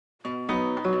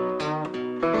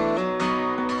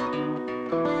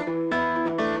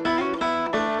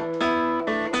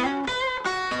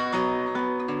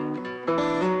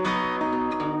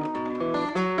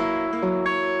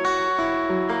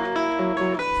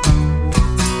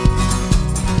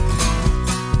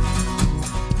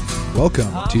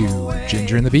Welcome to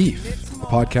Ginger and the Beef, a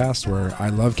podcast where I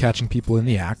love catching people in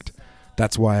the act.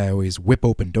 That's why I always whip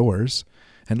open doors.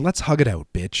 And let's hug it out,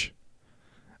 bitch.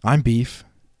 I'm Beef,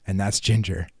 and that's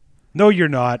Ginger. No, you're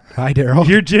not. Hi, Daryl.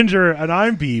 You're Ginger, and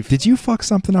I'm Beef. Did you fuck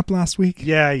something up last week?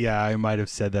 Yeah, I might have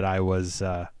said that I was.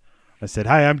 I said,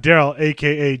 hi, I'm Daryl,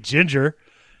 a.k.a. Ginger,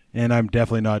 and I'm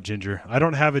definitely not Ginger. I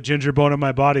don't have a ginger bone in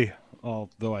my body,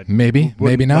 although I maybe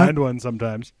not. Find one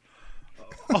sometimes.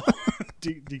 Oh,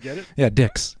 do you get it? Yeah,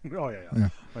 dicks. Oh, yeah.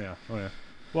 Oh, yeah.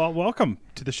 Well, welcome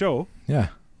to the show. Yeah.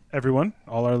 Everyone,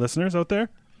 all our listeners out there.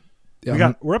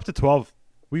 Yeah, We're up to 12.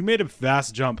 We made a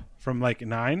vast jump from like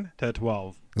 9 to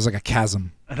 12. It's like a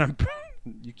chasm. And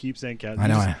you keep saying chasm. I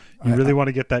know. You really want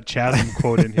to get that chasm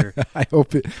quote in here. I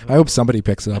hope somebody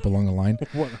picks it up along the line.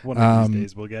 One of these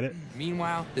days we'll get it.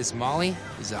 Meanwhile, this Molly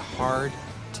is a hard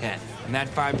 10. And that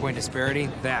 5-point disparity,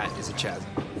 that is a chasm.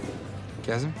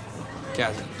 Chasm?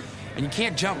 Chasm. And you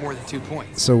can't jump more than 2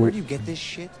 points. So, where do you get this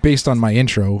shit? Based on my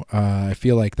intro, I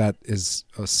feel like that is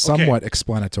somewhat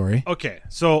explanatory. Okay,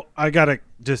 so I got to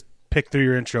just pick through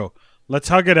your intro. Let's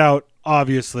hug it out,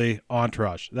 obviously,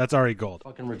 Entourage. That's already gold.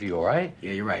 Fucking review, all right?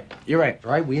 Yeah, you're right. You're right.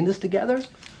 All right, we in this together?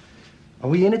 Are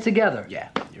we in it together? Yeah,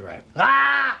 you're right.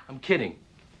 Ah! I'm kidding.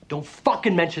 Don't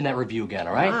fucking mention that review again,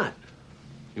 all right? Why not?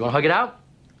 You want to hug it out?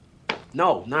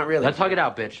 No, not really. Let's hug it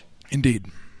out, bitch. Indeed.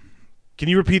 Can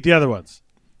you repeat the other ones?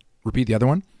 Repeat the other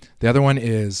one. The other one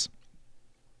is,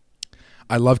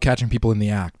 I love catching people in the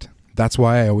act. That's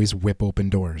why I always whip open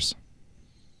doors.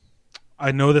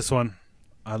 I know this one.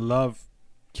 I love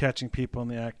catching people in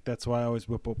the act. That's why I always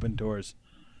whip open doors.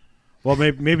 Well,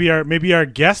 maybe our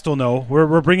guest will know.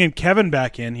 We're bringing Kevin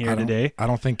back in here today. I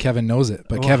don't think Kevin knows it,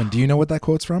 but Kevin, do you know what that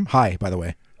quote's from? Hi, by the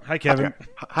way. Hi, Kevin.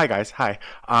 Hi, guys. Hi.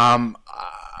 I'm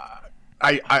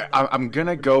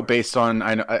gonna go based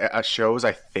on shows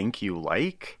I think you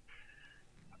like.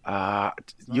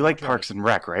 You like Parks and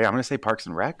Rec, right? I'm gonna say Parks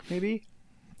and Rec, maybe.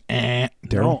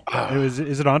 Daryl. No. Is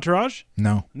it Entourage?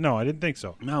 No, I didn't think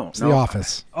so. No, it's The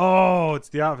Office. Oh, it's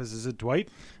The Office. Is it Dwight?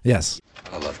 Yes.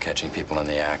 I love catching people in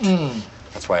the act.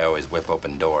 That's why I always whip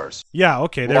open doors. Yeah.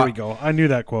 Okay. There we go. I knew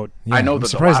that quote. Yeah, I know. I'm that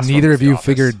surprised neither of you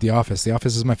figured The Office. The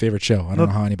Office is my favorite show. I don't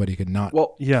know how anybody could not.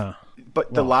 Well, yeah.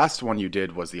 But the last one you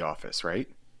did was The Office, right?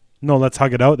 No, let's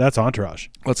hug it out. That's Entourage.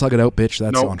 Let's hug it out, bitch.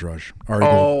 That's Nope. Entourage.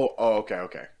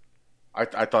 Okay. I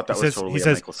thought that was totally he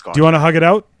says, Michael Scott. do you want to hug it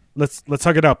out? Let's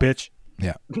hug it out, bitch.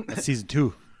 Yeah. That's season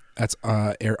 2. That's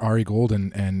Ari Gold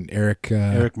and Eric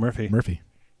Murphy.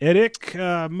 Eric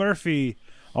Murphy.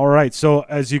 All right. So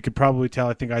as you could probably tell,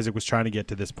 I think Isaac was trying to get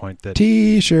to this point that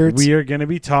T-shirts. we are going to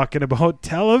be talking about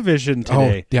television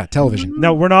today. Oh, yeah, television.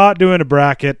 No, we're not doing a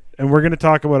bracket, and we're going to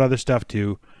talk about other stuff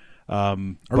too. Are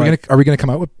we gonna come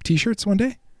out with T-shirts one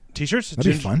day? T-shirts? That'd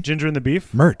be fun. Ginger and the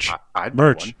Beef? Merch. I'd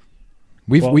Merch.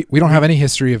 We don't have any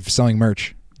history of selling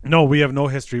merch. No, we have no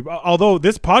history. Although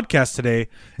this podcast today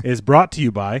is brought to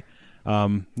you by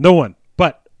no one.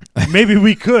 But maybe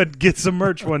we could get some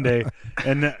merch one day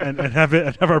and have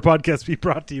our podcast be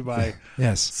brought to you by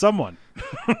someone.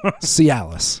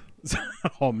 Cialis.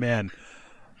 Oh man,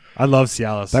 I love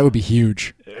Cialis. That would be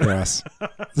huge for us.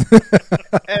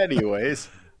 Anyways.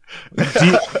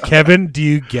 Kevin, do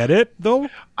you get it though?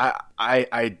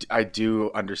 I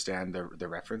do understand the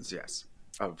reference, yes,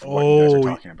 of what you guys are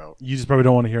talking about. You just probably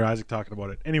don't want to hear Isaac talking about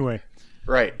it. Anyway.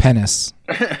 Right. Penis.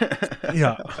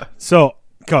 Yeah. So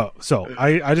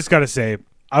I just got to say,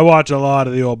 I watch a lot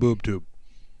of the old Boob Tube.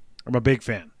 I'm a big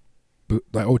fan.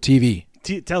 TV.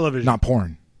 Television. Not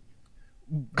porn.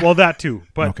 Well, that too,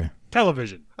 but okay.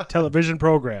 Television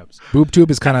programs. Boob Tube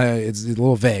is it's a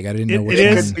little vague. I didn't know what it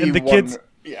is. And the kids...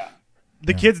 Yeah.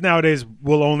 The kids nowadays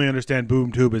will only understand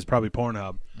Boob Tube as probably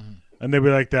Pornhub, and they'll be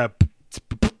like that,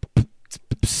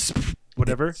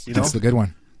 whatever. You know, that's the good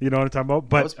one. You know what I'm talking about.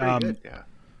 But that was pretty good. Yeah.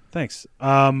 Thanks.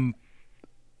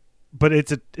 But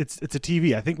it's a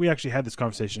TV. I think we actually had this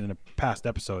conversation in a past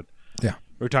episode. Yeah,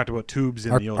 we talked about tubes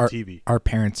in the old TV. Our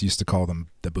parents used to call them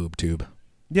the Boob Tube.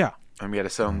 Yeah, and we had to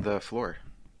sit on the floor.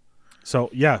 So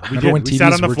yeah, we Remember did. We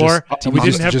sat on the floor. We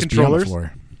didn't have controllers.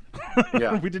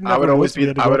 Yeah, we didn't. I would always be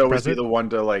the one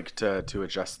to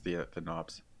adjust the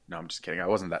knobs. No, I'm just kidding. I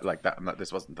wasn't that like that.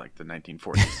 This wasn't like the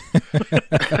 1940s.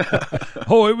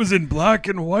 Oh, it was in black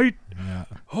and white. Yeah.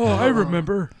 Oh, I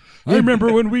remember. I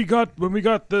remember when we got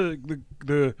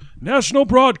the National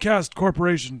Broadcast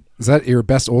Corporation. Is that your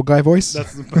best old guy voice?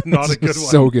 That's not a good one.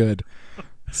 So good.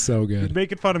 So good. You're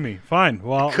making fun of me. Fine.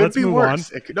 Well, it could let's be move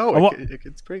worse. on.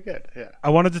 It's pretty good. Yeah. I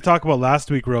wanted to talk about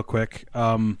last week real quick.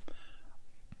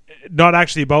 Not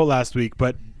actually about last week,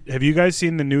 but have you guys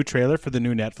seen the new trailer for the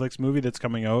new Netflix movie that's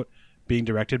coming out, being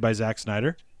directed by Zack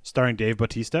Snyder, starring Dave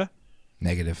Bautista?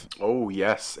 Negative. Oh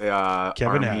yes,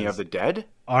 Kevin Army has. of the Dead.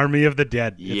 Army of the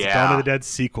Dead. It's a Yeah. Dawn of the Dead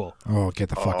sequel. Oh, get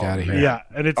the fuck out of here. Yeah,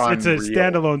 and it's a Unreal.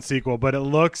 standalone sequel, but it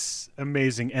looks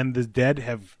amazing. And the Dead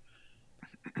have,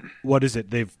 what is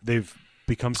it? They've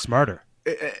become smarter.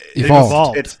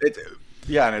 Evolved. It's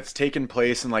and it's taken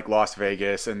place in like Las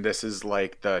Vegas, and this is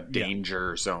like the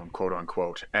danger zone, quote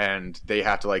unquote. And they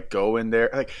have to like go in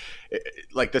there,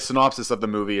 like the synopsis of the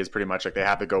movie is pretty much like they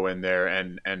have to go in there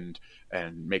and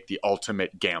make the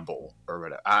ultimate gamble or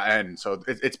whatever. And so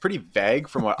it's pretty vague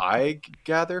from what I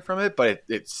gather from it, but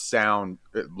it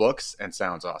looks and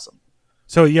sounds awesome.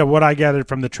 So yeah, what I gathered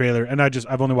from the trailer, and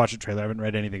I've only watched the trailer, I haven't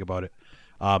read anything about it,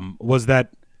 was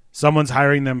that someone's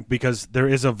hiring them because there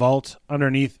is a vault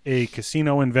underneath a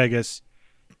casino in Vegas,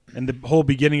 and the whole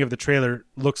beginning of the trailer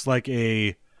looks like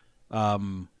a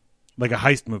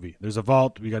heist movie. There's a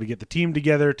vault. We got to get the team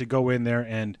together to go in there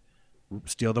and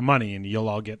steal the money, and you'll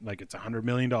all get like it's $100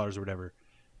 million or whatever.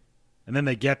 And then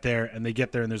they get there, and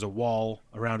there's a wall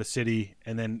around a city,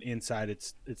 and then inside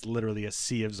it's literally a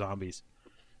sea of zombies.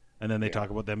 And then they talk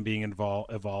about them being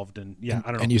evolved, and I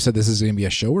don't know. And you said this is going to be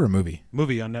a show or a movie?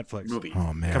 Movie on Netflix. Movie.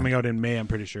 Oh, man. Coming out in May, I'm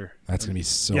pretty sure. That's going to be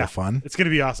so fun. It's going to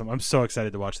be awesome. I'm so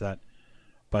excited to watch that.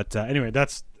 But anyway,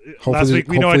 that's Hopefully last week.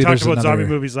 We know I hopefully talked there's about zombie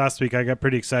another- movies last week. I got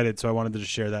pretty excited, so I wanted to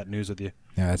just share that news with you.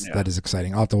 Yeah, that is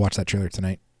exciting. I'll have to watch that trailer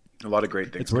tonight. A lot of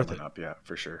great things It's worth coming it. up, yeah,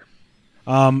 for sure.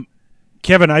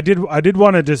 Kevin, I did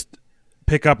want to just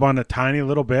pick up on a tiny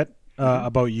little bit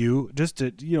about you, just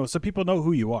to so people know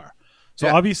who you are. So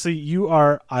obviously you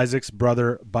are Isaac's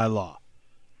brother by law.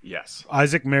 Yes.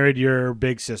 Isaac married your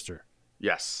big sister.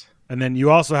 Yes. And then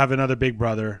you also have another big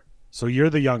brother. So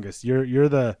you're the youngest. You're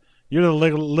the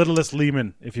littlest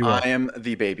Lehmann, if you will. I am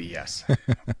the baby, yes.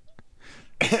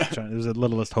 There's a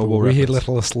littlest hobo We reference.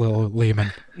 littlest little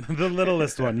Lehman. The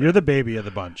littlest one. You're the baby of the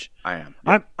bunch. I am.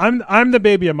 I'm the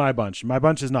baby of my bunch. My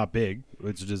bunch is not big.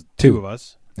 It's just two of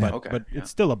us. But, it's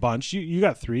still a bunch. You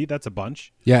got three. That's a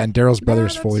bunch. Yeah, and Daryl's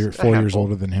brother's that's 4 a four years handful.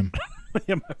 older than him.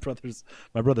 Yeah, my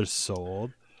brother's so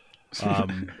old.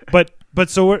 But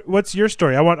so what's your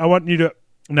story? I want you to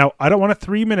now. I don't want a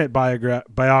 3-minute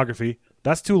biography.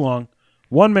 That's too long.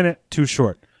 1 minute, too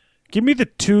short. Give me the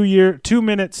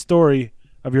 2-minute story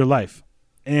of your life,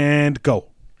 and go.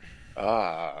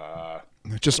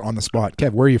 Just on the spot.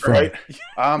 Kev, where are you from? Right?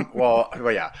 Well,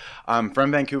 yeah. I'm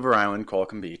from Vancouver Island,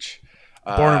 Qualicum Beach.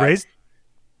 Born and raised?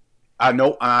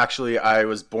 No, actually, I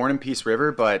was born in Peace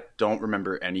River, but don't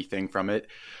remember anything from it.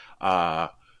 I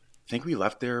think we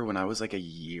left there when I was like a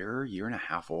year and a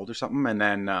half old or something. And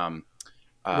then...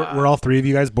 were all three of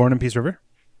you guys born in Peace River?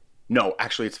 No,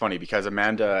 actually, it's funny because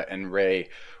Amanda and Ray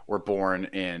were born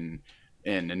in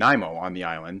Nanaimo on the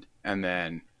island. And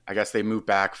then I guess they moved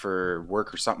back for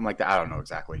work or something like that. I don't know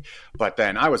exactly. But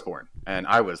then I was born, and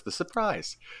I was the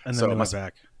surprise. And then they went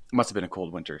back. Must have been a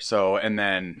cold winter. So, and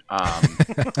then,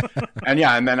 and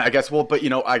then I guess,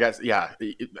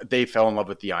 they fell in love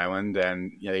with the island,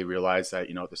 and they realized that,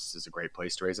 this is a great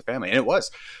place to raise a family. And it was,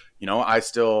 I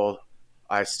still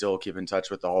keep in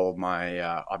touch with all of my,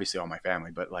 obviously all my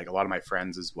family, but like a lot of my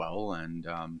friends as well. And,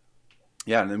 and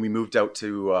then we moved out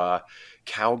to,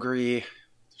 Calgary.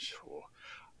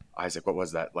 Isaac, what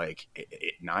was that? Like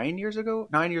 9 years ago?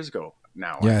 9 years ago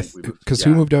now. Yeah, because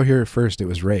who moved out here first? It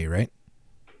was Ray, right?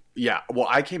 Yeah, well,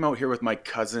 I came out here with my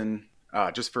cousin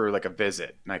just for like a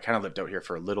visit, and I kind of lived out here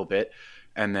for a little bit,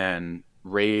 and then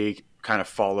Ray kind of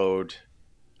followed.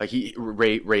 Like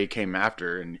Ray came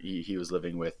after, and he was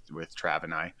living with Trav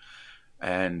and I,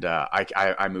 and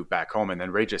I moved back home, and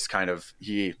then Ray just kind of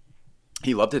he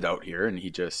loved it out here, and he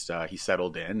just he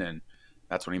settled in, and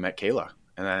that's when he met Kayla,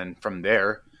 and then from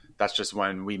there, that's just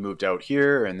when we moved out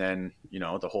here, and then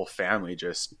the whole family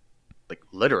just. Like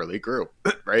literally grew,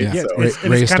 right? Yeah, So,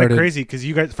 it's kind of crazy because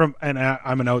you guys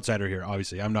I'm an outsider here.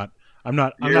 Obviously, I'm not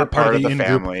part of the in-group.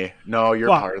 family. No, you're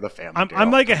part of the family.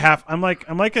 I'm like a half. I'm like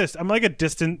a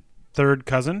distant third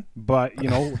cousin, but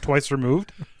twice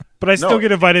removed. But I still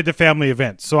get invited to family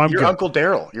events, so I'm. Your good. Uncle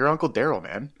Daryl. Your Uncle Daryl,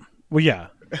 man. Well, yeah,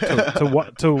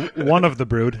 to one of the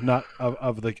brood, not of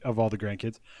all the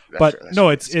grandkids.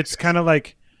 It's kind of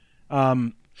like,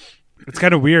 it's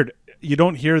kind of weird. You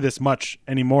don't hear this much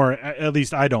anymore. At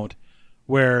least I don't.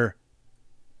 Where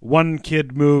one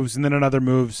kid moves and then another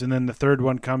moves and then the third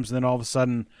one comes and then all of a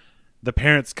sudden the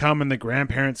parents come and the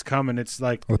grandparents come and it's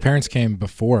like. Well, the parents came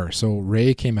before. So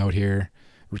Ray came out here.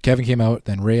 Kevin came out.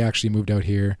 Then Ray actually moved out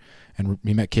here and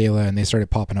we met Kayla and they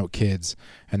started popping out kids.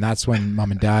 And that's when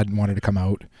mom and dad wanted to come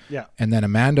out. Yeah. And then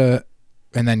Amanda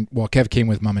and then, well, Kev came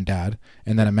with mom and dad,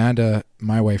 and then Amanda,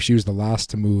 my wife, she was the last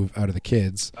to move out of the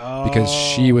kids because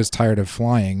she was tired of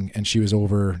flying and she was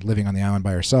over living on the island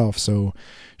by herself. So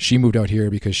she moved out here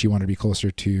because she wanted to be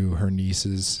closer to her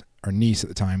nieces, or niece at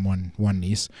the time, one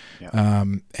niece. Yeah.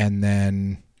 And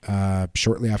then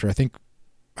shortly after, I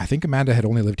think Amanda had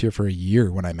only lived here for a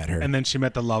year when I met her. And then she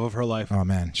met the love of her life. Oh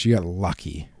man, she got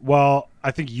lucky. Well,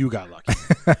 I think you got lucky.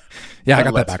 Yeah, I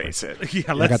got that Let's backwards. face it.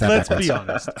 Yeah, I got that let's backwards. be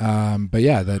honest. But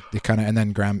yeah, that it kind of, and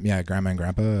then grandma and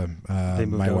grandpa, They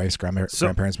moved my out. wife's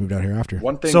grandparents moved out here after.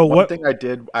 One thing, So one what- thing I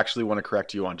did actually want to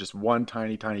correct you on, just one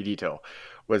tiny detail,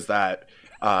 was that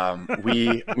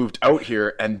we moved out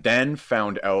here and then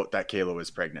found out that Kayla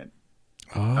was pregnant.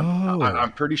 Oh,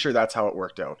 I'm pretty sure that's how it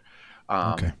worked out.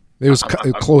 okay. It was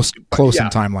close yeah. in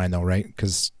timeline though, right?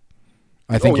 Because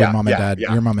I think yeah,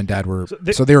 your mom and dad were,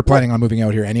 so they were planning on moving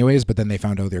out here anyways, but then they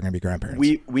found out they were going to be grandparents.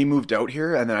 We moved out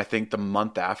here, and then I think the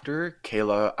month after,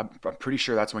 Kayla, I'm pretty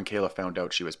sure that's when Kayla found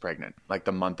out she was pregnant. Like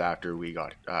the month after we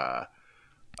got,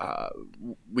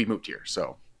 we moved here.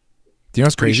 So, Do you know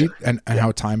what's crazy Pretty and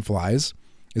how time flies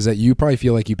is that you probably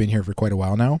feel like you've been here for quite a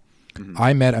while now. Mm-hmm.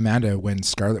 I met Amanda when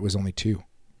Scarlett was only 2.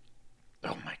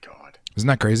 oh my God, Isn't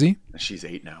that crazy? she's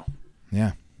 8 now.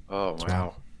 Yeah. Oh wow.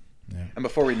 wild. Yeah. And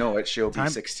before we know it, she'll be Time-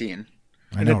 16.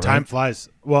 I And know, then time right? flies.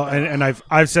 Well, and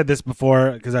I've said this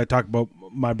before because I talk about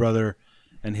my brother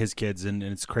and his kids, and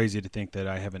it's crazy to think that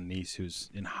I have a niece who's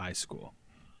in high school.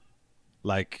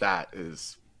 Like, That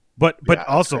is, but yeah, that's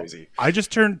also crazy. I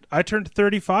turned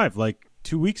 35 like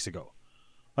 2 weeks ago.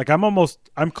 Like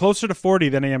I'm closer to 40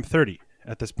 than I am 30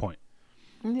 at this point.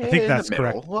 I think in that's the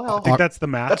middle. correct. Well, I think that's the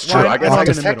math. that's Well, true. I guess I'm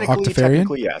in the middle.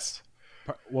 technically yes.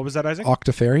 What was that, Isaac?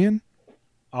 Octafarian?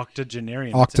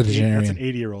 Octogenarian. Octogenarian. That's an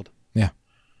 80-year-old. Yeah.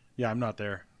 Yeah, I'm not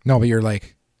there. No, but you're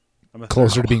like I'm a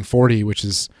closer to being 40, which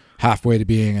is halfway to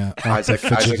being a Isaac,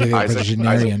 shut your mouth.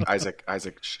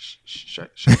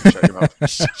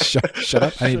 Shut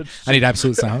up. I need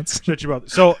absolute silence. Shut your mouth.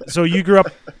 So you grew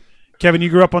up, Kevin. You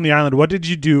grew up on the island. What did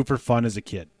you do for fun as a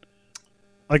kid?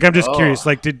 Like, I'm just curious.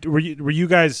 Like, were you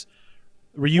guys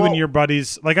and your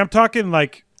buddies? Like, I'm talking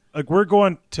like we're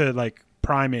going to like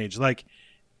prime age, like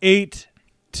 8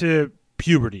 to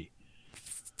puberty.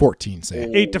 14,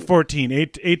 say. 8 to 14,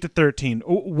 8 to 13.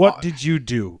 What did you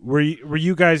do? Were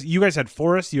you guys had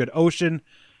forests, you had ocean.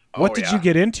 What did you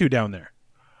get into down there?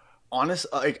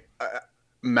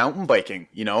 Mountain biking,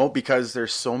 because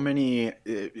there's so many,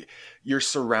 you're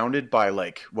surrounded by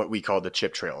like what we call the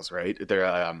chip trails, right?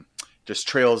 They're just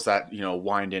trails that,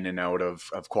 wind in and out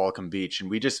of Qualicum Beach. And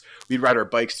we'd ride our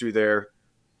bikes through there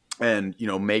and,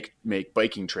 make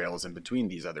biking trails in between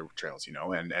these other trails,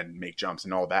 and make jumps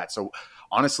and all that. So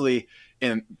honestly,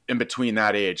 in between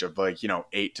that age of like,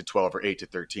 8 to 12 or 8 to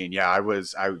 13. Yeah,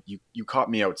 you caught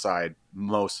me outside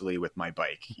mostly with my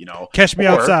bike, Catch me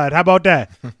outside. How about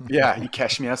that? Yeah, you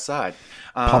catch me outside.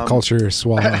 Pop culture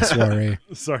soiree.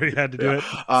 Sorry, I had to do it.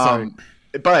 Sorry.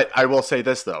 But I will say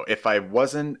this though, if I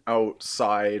wasn't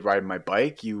outside riding my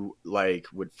bike, you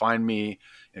would find me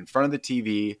in front of the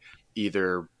TV,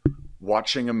 either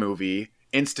watching a movie,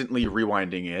 instantly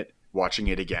rewinding it, watching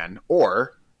it again,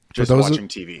 or just watching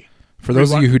TV. For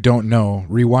those of you who don't know,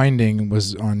 rewinding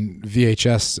was on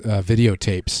VHS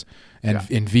videotapes and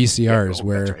in VCRs,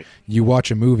 where you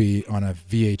watch a movie on a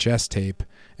VHS tape,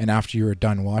 and after you were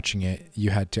done watching it, you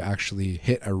had to actually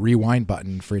hit a rewind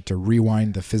button for it to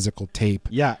rewind the physical tape.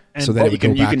 Yeah, so that it would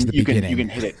go back to the beginning. You can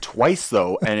hit it twice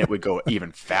though, and it would go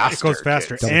even faster. It goes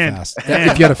faster. Double And fast.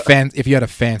 If you had a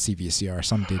fancy VCR,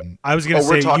 some didn't. I was gonna say,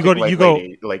 we're talking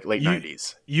late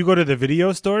 90s. You go to the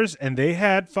video stores, and they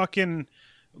had fucking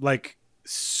like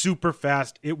super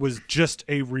fast. It was just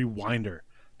a rewinder.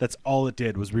 That's all it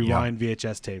did was rewind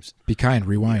VHS tapes. Be kind,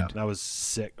 rewind. That was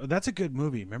sick. Oh, that's a good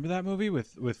movie. Remember that movie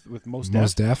with Mos Def?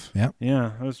 Mos Def, yeah.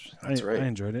 Yeah, That's right. I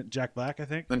enjoyed it. Jack Black, I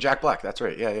think. Then Jack Black, that's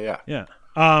right. Yeah.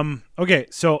 Okay,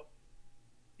 so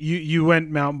you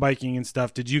went mountain biking and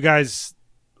stuff. Did you guys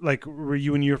were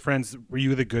you and your friends, were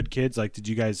you the good kids? Like, did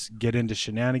you guys get into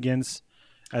shenanigans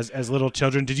as little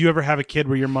children? Did you ever have a kid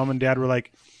where your mom and dad were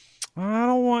like, I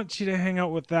don't want you to hang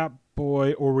out with that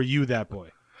boy, or were you that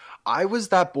boy? I was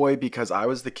that boy because I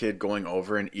was the kid going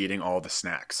over and eating all the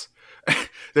snacks.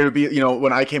 There would be,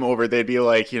 when I came over, they'd be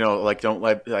like, don't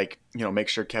let, make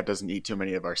sure Kev doesn't eat too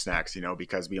many of our snacks,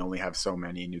 because we only have so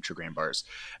many Nutri-Grain bars.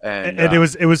 And it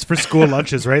was for school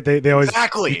lunches, right? They always,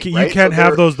 exactly. You can't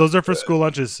have those. Those are for school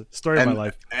lunches. Story of my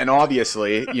life. And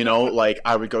obviously,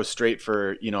 I would go straight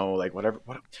for,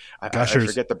 I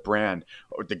forget the brand,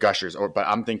 or the Gushers, but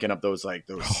I'm thinking of those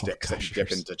sticks that you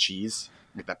dip into cheese,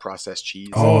 like that processed cheese.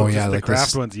 Oh yeah, the like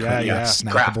Kraft ones. Yeah.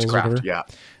 snackables, Kraft, yeah.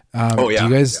 Oh, yeah.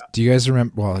 Do you guys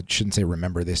remember? Well, I shouldn't say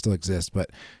remember. They still exist. But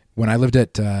when I lived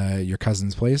at your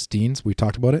cousin's place, Dean's, we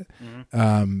talked about it.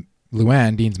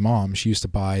 Luann, Dean's mom, she used to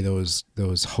buy those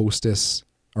Hostess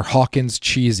or Hawkins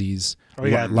cheesies,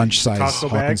 lunch size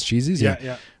Hawkins cheesies.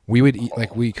 Yeah. We would eat,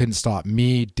 like, we couldn't stop.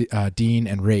 Me, Dean,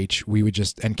 and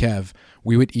Rach, and Kev,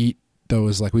 we would eat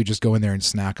those, like, we'd just go in there and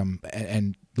snack them.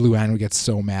 And Luann would get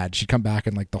so mad. She'd come back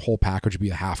and, like, the whole package would be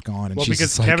a half gone. And well, she's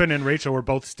because like, Kevin and Rachel were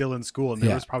both still in school, and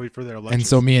that was probably for their lunches. And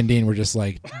so me and Dean were just,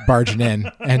 like, barging in.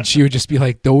 And she would just be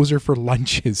like, those are for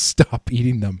lunches. Stop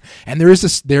eating them. And there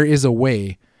is a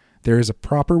way. There is a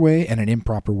proper way and an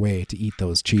improper way to eat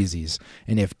those cheesies.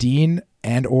 And if Dean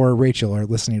and or Rachel are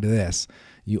listening to this,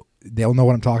 they'll know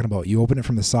what I'm talking about. You open it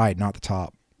from the side, not the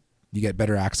top. You get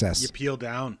better access. You peel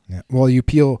down. Yeah. Well, you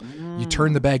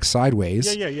turn the bag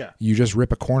sideways. Yeah. You just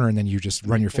rip a corner and then you just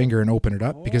run your finger and open it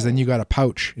up because then you got a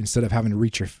pouch instead of having to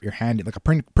reach your hand. Like a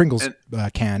Pringles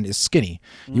can is skinny.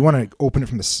 You want to open it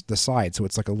from the side so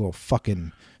it's like a little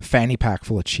fucking fanny pack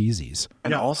full of cheesies.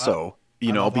 And also,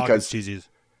 because cheesies.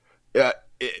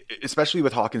 Especially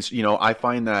with Hawkins, I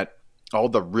find that all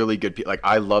the really good like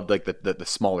I love like the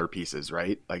smaller pieces,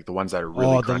 right? Like the ones that are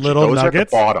really crunchy. The little those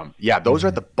nuggets? are at the bottom. Yeah, those are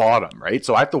at the bottom, right?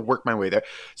 So I have to work my way there.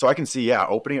 So I can see,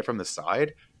 opening it from the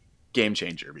side, game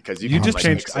changer because you can just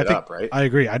changed mix it up, right? I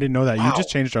agree. I didn't know that. Wow. You just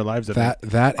changed our lives.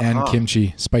 That and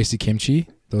kimchi, spicy kimchi,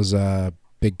 those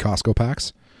big Costco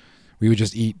packs. We would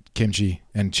just eat kimchi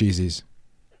and cheesies.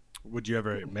 Would you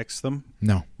ever mix them?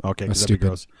 No. Okay, that's that'd be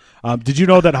stupid. gross. Did you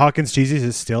know that Hawkins Cheesies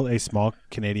is still a small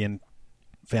Canadian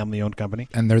family-owned company?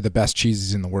 And they're the best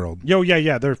cheeses in the world.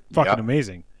 Yeah. They're fucking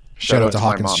amazing. Shout out to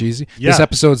Hawkins Cheesy. Yeah. This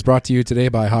episode is brought to you today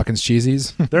by Hawkins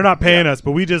Cheesies. They're not paying us,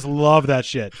 but we just love that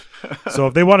shit. So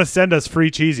if they want to send us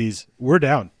free cheesies, we're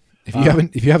down. If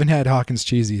you haven't had Hawkins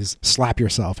Cheesies, slap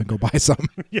yourself and go buy some.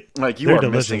 Like you are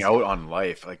missing out on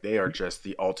life. Like they are just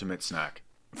the ultimate snack.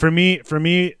 For me,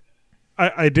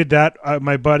 I did that.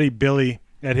 My buddy Billy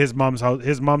at his mom's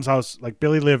house, like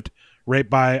Billy lived right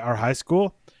by our high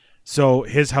school. So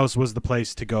his house was the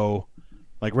place to go,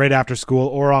 like right after school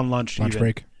or on lunch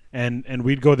break. And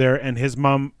we'd go there, and his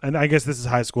mom, and I guess this is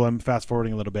high school, I'm fast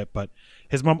forwarding a little bit, but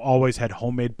his mom always had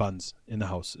homemade buns in the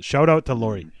house. Shout out to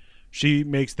Lori. She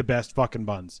makes the best fucking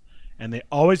buns. And they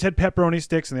always had pepperoni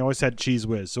sticks, and they always had Cheese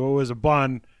Whiz. So it was a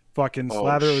bun, fucking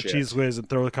slather it with Cheese Whiz and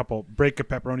throw break a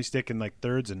pepperoni stick in like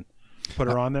thirds and put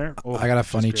her on there. I got a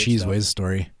funny Cheese Whiz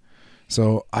story.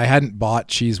 So I hadn't bought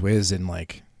Cheese Whiz in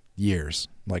like years,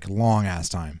 like long ass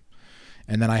time.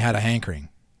 And then I had a hankering.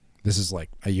 This is like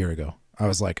a year ago. I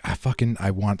was like,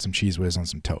 I want some Cheese Whiz on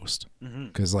some toast.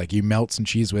 Because like you melt some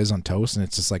Cheese Whiz on toast and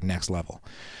it's just like next level.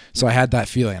 So I had that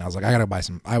feeling. I was like, I got to buy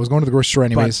some. I was going to the grocery store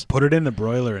anyways. But put it in the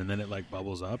broiler and then it like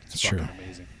bubbles up. It's fucking true.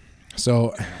 Amazing.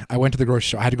 So I went to the grocery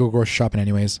store. I had to go grocery shopping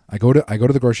anyways. I go to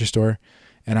the grocery store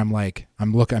and I'm like,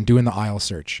 I'm doing the aisle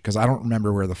search because I don't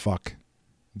remember where the fuck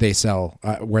they sell,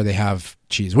 where they have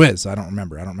Cheese Whiz. I don't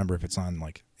remember. I don't remember if it's on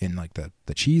like in like the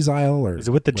cheese aisle or is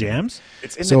it with the jams?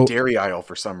 It's in the dairy aisle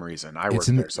for some reason. I work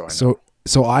there, so I know.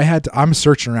 So I'm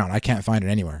searching around. I can't find it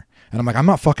anywhere. And I'm like, I'm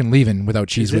not fucking leaving without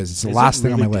Cheese Whiz. It's the last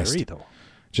thing on my list. Though?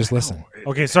 Just listen.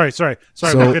 Okay, sorry.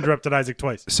 We've interrupted Isaac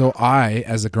twice. So I,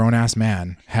 as a grown-ass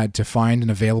man, had to find an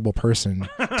available person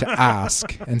to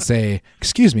ask and say,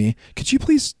 excuse me, could you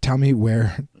please tell me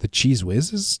where the Cheese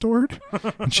Whiz is stored?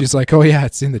 And she's like, oh yeah,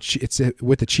 it's in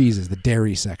with the cheeses, the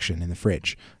dairy section in the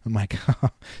fridge. I'm like,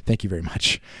 thank you very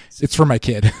much. It's for my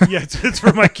kid. Yeah, it's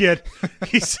for my kid.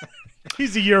 He's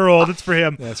a year old. It's for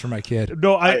him. Yeah, it's for my kid.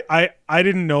 No, I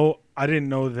didn't know. I didn't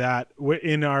know that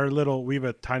in our we have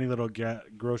a tiny little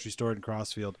grocery store in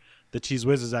Crossfield. The Cheese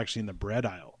Whiz is actually in the bread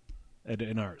aisle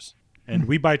in ours. And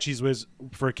we buy Cheese Whiz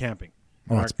for camping.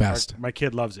 Oh, it's best. My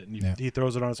kid loves it. And he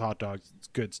throws it on his hot dogs. It's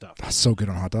good stuff. That's so good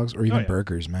on hot dogs or even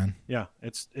burgers, man. Yeah,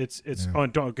 it's oh,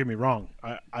 and don't get me wrong.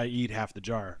 I eat half the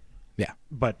jar. Yeah.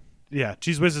 But yeah,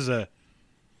 Cheese Whiz is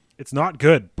it's not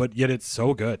good, but yet it's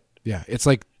so good. Yeah, it's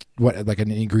like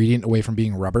an ingredient away from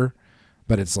being rubber.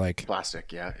 But it's like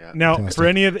plastic, yeah. Now, plastic. for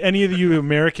any of you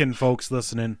American folks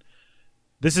listening,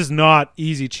 this is not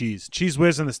easy cheese. Cheese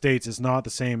Whiz in the States is not the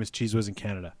same as Cheese Whiz in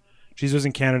Canada. Cheese Whiz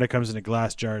in Canada comes in a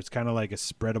glass jar. It's kind of like a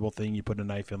spreadable thing you put a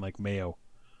knife in, like mayo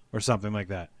or something like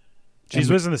that. Cheese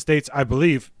Whiz in the States, I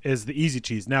believe, is the easy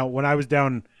cheese. Now, when I was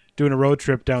down doing a road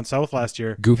trip down south last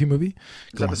year. Goofy movie?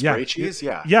 Is that the spray cheese?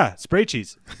 Yeah. Yeah, spray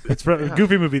cheese. It's from a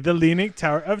Goofy movie, The Leaning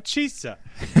Tower of Cheesa.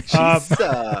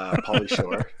 Pauly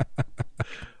Shore.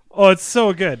 Oh, it's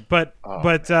so good.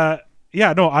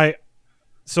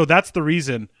 So that's the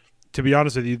reason, to be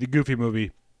honest with you, the Goofy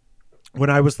movie, when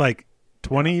I was like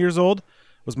 20 years old,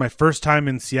 was my first time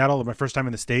in Seattle, or my first time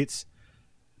in the States.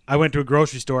 I went to a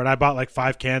grocery store and I bought like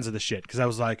 5 cans of the shit because I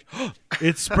was like, oh,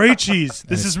 it's spray cheese.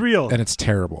 This is real. And it's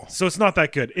terrible. So it's not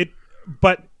that good.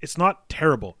 But it's not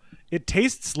terrible. It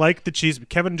tastes like the cheese.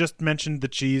 Kevin just mentioned the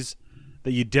cheese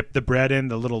that you dip the bread in,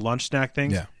 the little lunch snack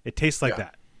things. Yeah. It tastes like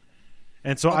that.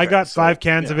 And so I got 5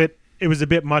 cans of it. It was a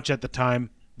bit much at the time.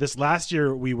 This last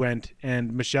year we went,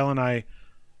 and Michelle and I,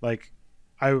 like,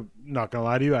 I'm not going to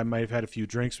lie to you, I might have had a few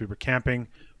drinks. We were camping.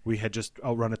 We had just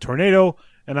outrun a tornado.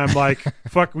 And I'm like,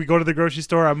 fuck, we go to the grocery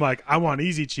store. I'm like, I want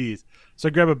easy cheese. So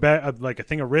I grab a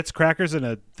thing of Ritz crackers and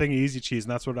a thing of easy cheese,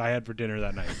 and that's what I had for dinner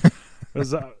that night.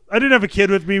 I didn't have a kid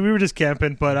with me. We were just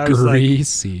camping, but I was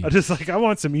Greasy. I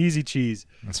want some easy cheese.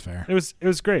 That's fair. It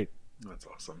was great. That's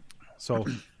awesome. So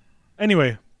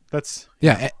anyway, that's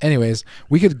Anyways,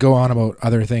 we could go on about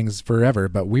other things forever,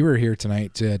 but we were here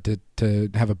tonight to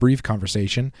have a brief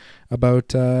conversation about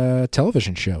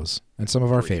television shows and some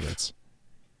of our favorites.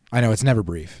 I know it's never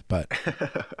brief, but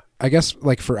I guess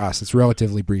like for us, it's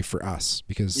relatively brief for us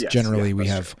because generally we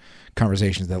have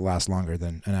conversations that last longer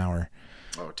than an hour.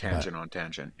 Oh, tangent on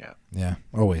tangent. Yeah. Yeah,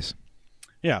 always.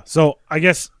 Yeah. So I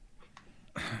guess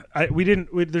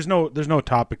there's no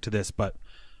topic to this, but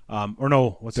or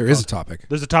no, there is a topic.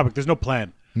 There's a topic. There's no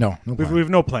plan. No plan. We have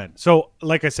no plan. So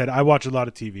like I said, I watch a lot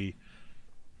of TV.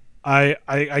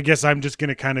 I guess I'm just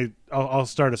gonna kind of I'll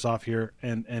start us off here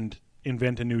and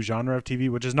invent a new genre of TV,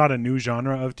 which is not a new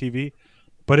genre of TV,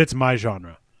 but it's my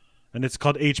genre, and it's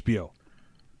called HBO.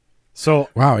 So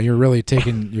wow, you're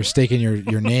staking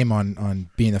your name on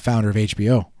being the founder of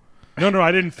HBO. No,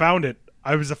 I didn't found it.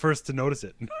 I was the first to notice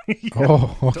it. Yeah,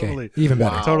 oh, okay, totally. Even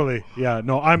better. Wow. Totally, yeah.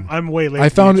 No, I'm way late. I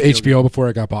found HBO before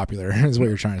it got popular. Is what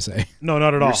you're trying to say? No,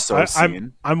 not at all. So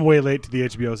I'm way late to the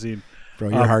HBO scene, bro.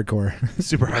 You're hardcore,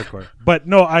 super hardcore. But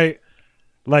no, I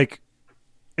like.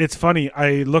 It's funny.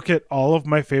 I look at all of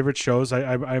my favorite shows.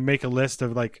 I make a list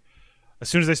of like, as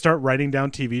soon as I start writing down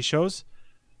TV shows,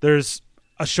 there's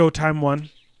a Showtime one.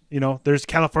 There's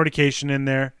Californication in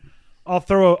there. I'll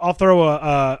throw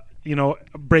a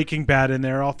Breaking Bad in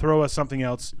there. I'll throw a something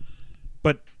else.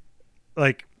 But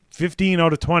like 15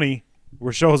 out of 20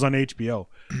 were shows on HBO.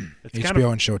 It's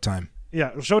HBO and Showtime.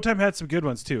 Yeah, Showtime had some good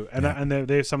ones too, and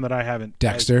they have some that I haven't.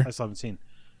 Dexter. I still haven't seen.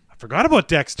 I forgot about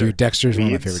Dexter. Dude, Dexter's one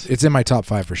of my favorites. It's in my top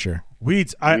 5 for sure.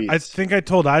 Weeds. I think I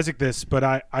told Isaac this, but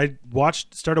I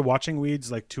started watching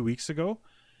Weeds like 2 weeks ago.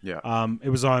 Yeah. It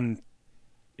was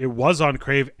on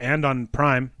Crave and on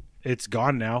Prime. It's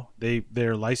gone now.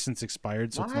 Their license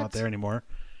expired, so it's not there anymore.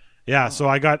 Yeah, so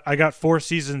I got 4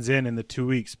 seasons in the 2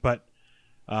 weeks, but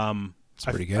it's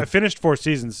pretty good. I finished 4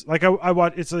 seasons. Like I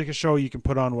watch. It's like a show you can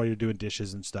put on while you're doing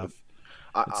dishes and stuff.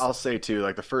 I'll say too,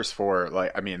 like the first 4,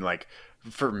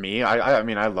 for me,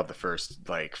 I love the first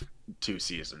 2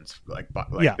 seasons.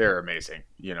 They're amazing.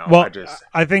 Well,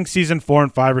 I think season 4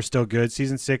 and 5 are still good.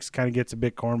 Season 6 kind of gets a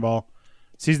bit cornball.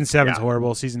 Season 7's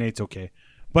horrible. Season 8's okay.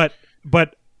 But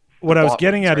what I was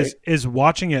getting at is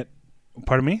watching it.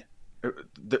 Pardon me?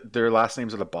 Their last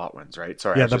names are the Botwins, right?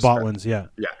 Sorry. Yeah, the Botwins. Yeah.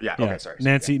 Yeah. Okay. Sorry.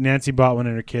 Nancy Botwin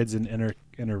and her kids and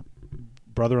her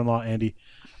brother-in-law Andy.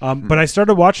 But I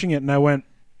started watching it and I went,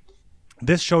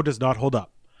 this show does not hold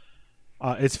up.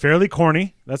 It's fairly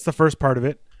corny. That's the first part of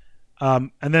it.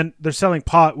 And then they're selling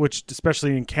pot, which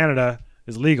especially in Canada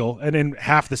is legal, and in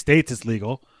half the states it's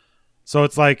legal. So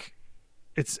it's like,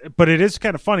 but it is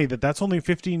kind of funny that that's only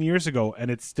 15 years ago and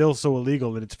it's still so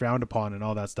illegal and it's frowned upon and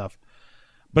all that stuff.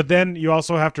 But then you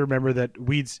also have to remember that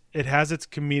Weeds, it has its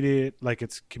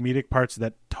comedic parts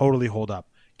that totally hold up.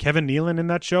 Kevin Nealon in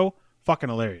that show, fucking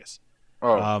hilarious.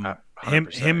 Oh, him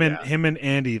and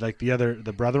Andy, like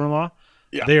the brother-in-law,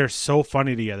 they are so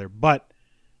funny together. But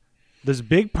there's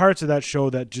big parts of that show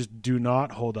that just do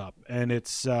not hold up, and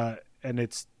it's the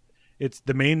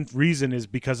main reason is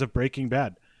because of Breaking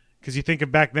Bad. Because you think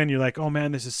of back then, you're like, oh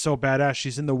man, this is so badass.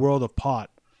 She's in the world of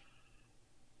pot.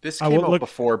 This came out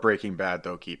before Breaking Bad,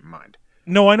 though. Keep in mind.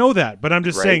 No, I know that, but I'm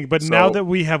just saying. But now that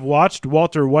we have watched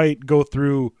Walter White go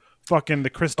through fucking the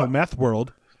crystal meth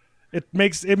world, it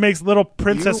makes little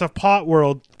Princess of Pot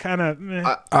world kind of.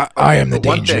 I am the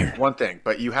danger. One thing,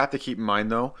 but you have to keep in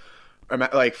mind though,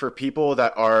 like for people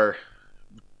that are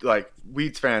like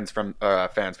Weeds fans from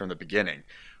the beginning,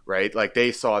 right? Like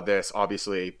they saw this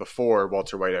obviously before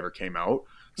Walter White ever came out.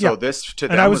 So this to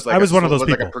them was one of those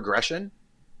people. Like a progression.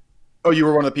 Oh, you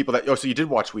were one of the people that. Oh, so you did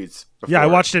watch Weeds before. Yeah, I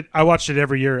watched it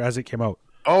every year as it came out.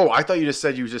 Oh, I thought you just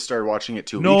said you just started watching it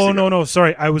 2 weeks ago. No.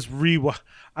 Sorry, I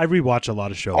rewatch a lot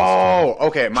of shows. Oh,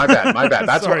 okay, my bad.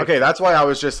 That's why. Okay, that's why I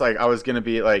was just like I was gonna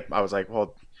be like I was like,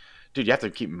 well, dude, you have to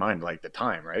keep in mind like the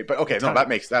time, right? But okay, no, that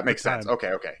makes sense.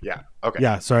 Okay, yeah, okay.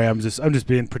 Yeah, sorry, I'm just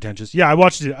being pretentious. Yeah, I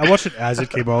watched it as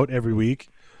it came out every week.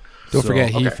 Don't forget,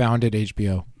 he okay. founded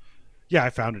HBO. Yeah, I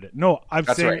founded it. No, I'm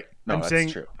That's saying. right. No, I'm that's saying.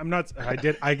 true. I'm not.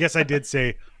 I guess I did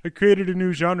say I created a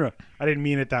new genre. I didn't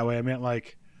mean it that way. I meant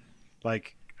like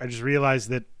I just realized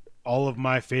that all of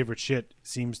my favorite shit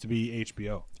seems to be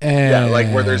HBO. Yeah,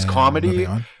 like where there's And comedy moving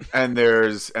on. and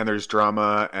there's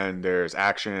drama and there's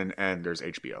action and there's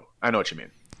HBO. I know what you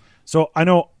mean. So I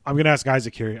know I'm going to ask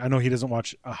Isaac here. I know he doesn't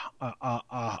watch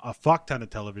a fuck ton of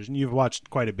television. You've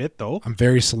watched quite a bit though. I'm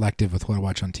very selective with what I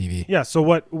watch on TV. Yeah. So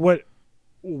what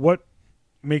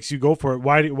makes you go for it?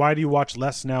 Why do you watch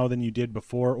less now than you did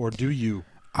before, or do you?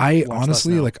 I watch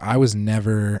honestly, less now? like, I was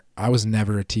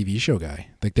never a TV show guy.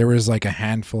 Like, there was like a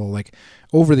handful, like,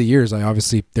 over the years,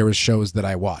 there was shows that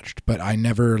I watched, but I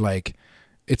never, like,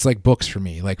 it's like books for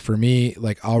me. Like, for me,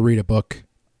 like, I'll read a book.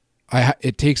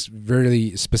 It takes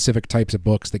very specific types of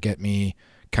books that get me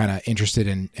kind of interested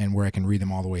in and where I can read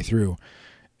them all the way through.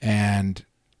 And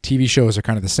TV shows are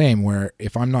kind of the same, where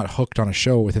if I'm not hooked on a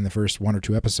show within the first 1 or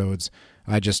 2 episodes,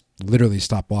 I just literally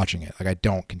stop watching it. Like, I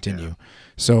don't continue. Yeah.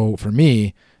 So for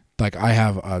me, like, I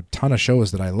have a ton of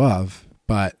shows that I love,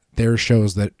 but there are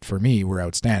shows that for me were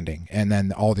outstanding. And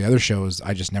then all the other shows,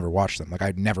 I just never watched them. Like,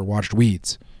 I never watched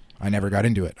Weeds. I never got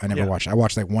into it. I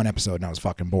watched like 1 episode and I was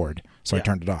fucking bored. So I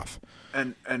turned it off.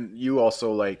 And you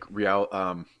also like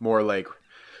more like,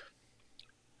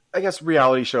 I guess,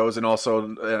 reality shows and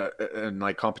also and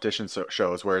like competition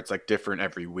shows where it's like different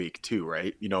every week too,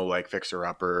 right? You know, like Fixer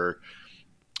Upper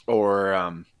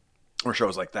or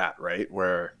shows like that, right?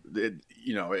 Where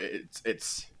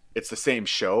it's the same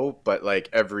show, but like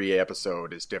every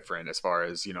episode is different as far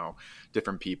as, you know,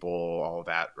 different people, all of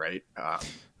that, right?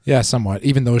 Yeah, somewhat.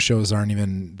 Even those shows aren't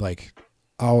even like,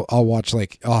 I'll watch,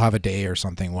 like, I'll have a day or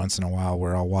something once in a while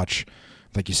where I'll watch,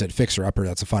 like you said, Fixer Upper.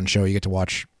 That's a fun show. You get to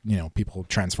watch, you know, people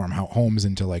transform homes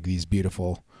into like these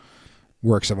beautiful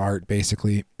works of art,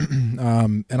 basically.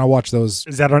 And I'll watch those.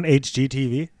 Is that on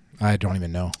HGTV? I don't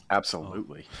even know.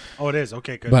 Absolutely. Oh, it is.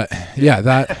 Okay, good. But yeah,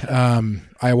 that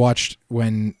I watched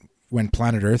when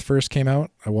Planet Earth first came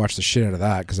out. I watched the shit out of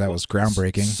that because that was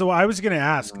groundbreaking. So I was going to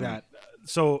ask that.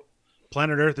 So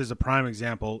Planet Earth is a prime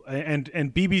example, and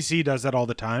BBC does that all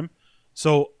the time.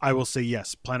 So I will say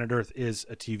yes, Planet Earth is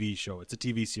a TV show. It's a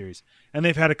TV series, and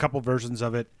they've had a couple versions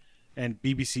of it. And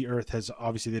BBC Earth has,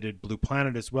 obviously, they did Blue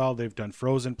Planet as well. They've done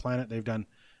Frozen Planet. They've done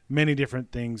many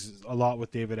different things, a lot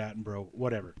with David Attenborough,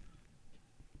 whatever.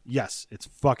 Yes, it's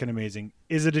fucking amazing.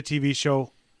 Is it a TV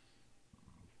show?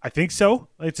 I think so.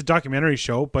 It's a documentary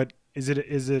show, but is it?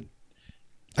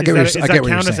 Does that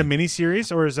count as a miniseries,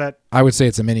 or is that? I would say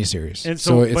it's a miniseries. And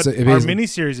so it's our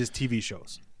miniseries is TV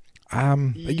shows.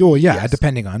 Yes.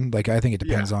 Depending on, like, I think it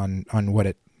depends on what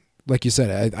it, like you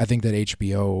said, I think that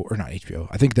HBO, or not HBO,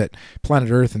 I think that Planet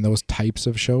Earth and those types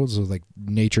of shows, those like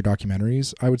nature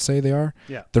documentaries, I would say they are.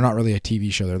 Yeah. They're not really a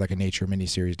TV show. They're like a nature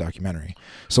miniseries documentary.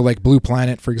 So like Blue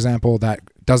Planet, for example, that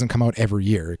doesn't come out every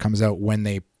year. It comes out when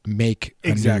they make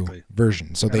a new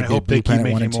version. So they did Blue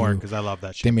Planet 1 and 2. Because I love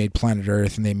that shit. They made Planet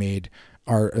Earth and they made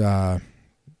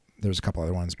there's a couple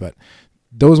other ones, but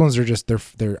those ones are just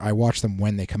they're I watch them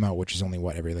when they come out, which is only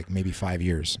every like maybe 5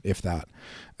 years, if that.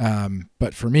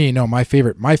 But for me, no, my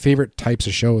favorite types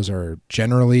of shows are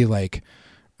generally like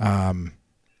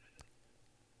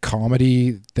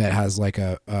comedy that has like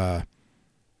a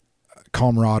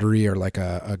camaraderie or like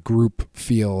a group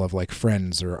feel of like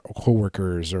friends or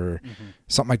coworkers or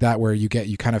something like that, where you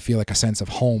kind of feel like a sense of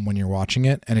home when you're watching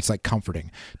it, and it's like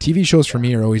comforting. TV shows for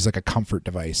me are always like a comfort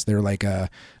device. They're like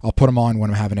I'll put them on when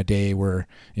I'm having a day where,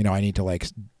 you know, I need to like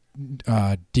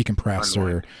decompress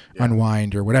or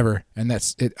unwind or whatever, and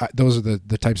that's it. Those are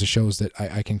the types of shows that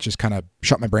I can just kind of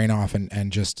shut my brain off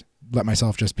and just let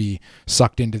myself just be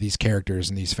sucked into these characters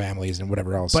and these families and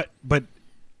whatever else. But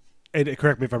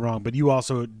correct me if I'm wrong, but you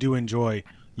also do enjoy.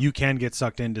 You can get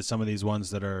sucked into some of these ones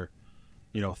that are,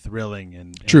 you know, thrilling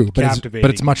and true, captivating. but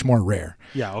it's much more rare.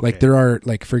 Yeah, okay. Like there are,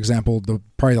 like, for example,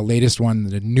 probably the latest one,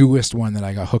 the newest one that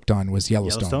I got hooked on was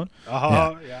Yellowstone.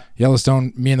 Yeah.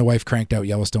 Yellowstone. Me and the wife cranked out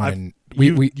Yellowstone, and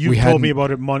you've told me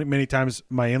about it many times.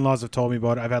 My in-laws have told me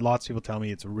about it. I've had lots of people tell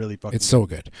me it's really fucking. It's so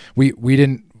good.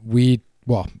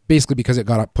 Well, basically because it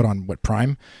got put on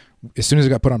Prime. As soon as it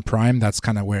got put on Prime, that's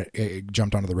kind of where it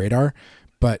jumped onto the radar.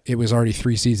 But it was already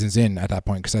 3 seasons in at that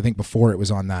point, because I think before it was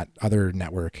on that other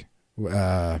network.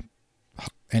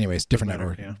 Anyways, different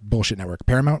network. Bullshit network.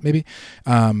 Paramount, maybe.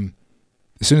 As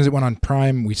soon as it went on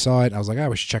Prime, we saw it. I was like,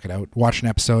 we should check it out. Watched an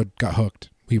episode, got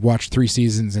hooked. We watched 3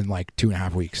 seasons in like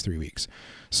 2.5 weeks, 3 weeks.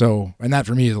 So, and that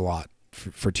for me is a lot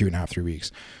for 2.5, 3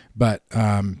 weeks. But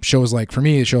shows like, for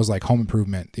me, shows like Home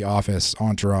Improvement, The Office,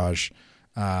 Entourage,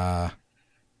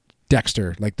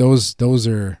 Dexter, like those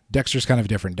are, Dexter's kind of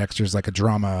different. Dexter's like a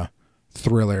drama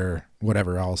thriller,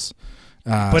 whatever else.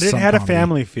 But it some had a comedy.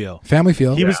 family feel. Family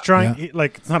feel. He was trying, Yeah.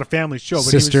 like, it's not a family show, but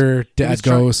Sister, he dad, was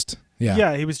trying- ghost.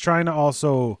 Yeah. he was trying to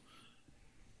also.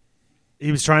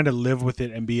 He was trying to live with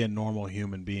it and be a normal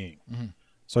human being. Mm-hmm.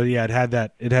 So yeah, it had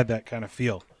that kind of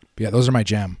feel. Yeah, those are my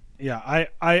jam. Yeah,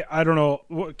 I don't know,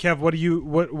 Kev.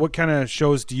 What kind of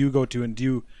shows do you go to,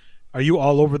 and are you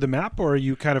all over the map, or are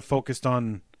you kind of focused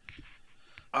on?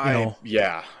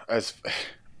 Yeah, as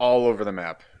all over the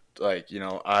map. Like,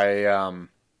 I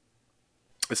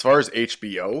as far as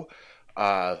HBO,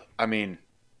 I mean,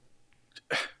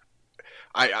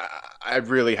 I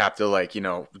really have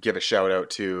to give a shout out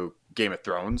to Game of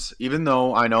Thrones, even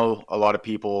though I know a lot of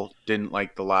people didn't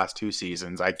like the last 2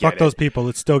 seasons. I get Fuck it. those people.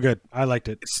 It's still good. I liked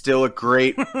it. It's still a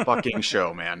great fucking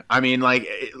show, man. I mean,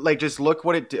 just look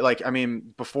what it did. Like, I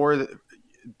mean, before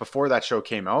that show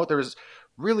came out, there was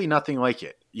really nothing like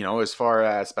it, as far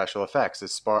as special effects,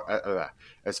 as far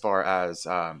as Incest.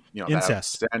 that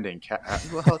outstanding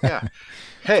well, yeah.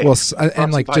 Hey, Well,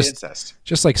 and like just incest.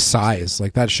 just like size,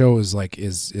 like that show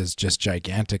is just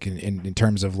gigantic in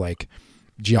terms of like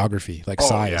geography, like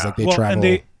size. Yeah. Like they Well,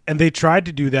 travel. and they tried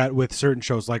to do that with certain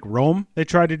shows, like Rome. They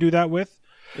tried to do that with.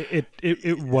 It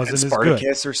wasn't And as good.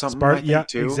 Spartacus or something, I think, yeah,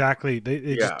 too. exactly.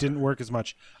 It just didn't work as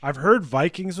much. I've heard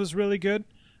Vikings was really good.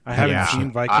 I haven't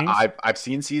seen Vikings. I've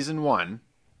seen season 1,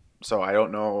 so I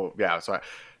don't know. Yeah, so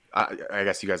I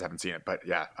guess you guys haven't seen it, but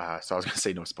yeah. So I was gonna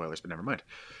say no spoilers, but never mind.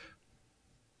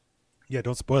 Yeah,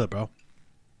 don't spoil it, bro.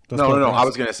 No. I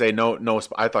was gonna say no.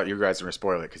 I thought you guys were gonna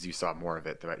spoil it because you saw more of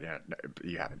it, but yeah,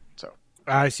 you haven't. So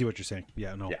I see what you're saying.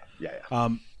 Yeah, no. Yeah.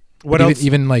 What even, else?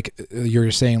 even like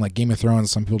you're saying, like Game of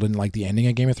Thrones, some people didn't like the ending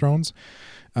of Game of Thrones.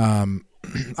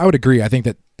 I would agree. I think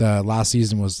that the last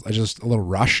season was just a little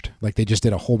rushed. Like they just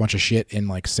did a whole bunch of shit in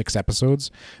like 6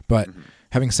 episodes. But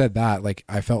having said that, like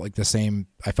I felt the same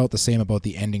about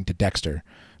the ending to Dexter.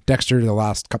 Dexter, the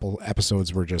last couple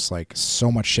episodes were just like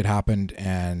so much shit happened,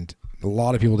 and a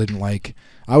lot of people didn't like.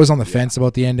 I was on the fence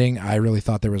about the ending. I really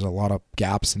thought there was a lot of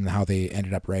gaps in how they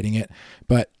ended up writing it.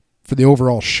 But for the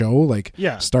overall show, like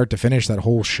start to finish, that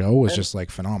whole show was just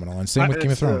like phenomenal. And same with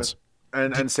Game of Thrones.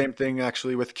 And same thing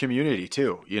actually with Community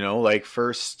too. Like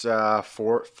first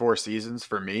 4 seasons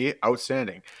for me,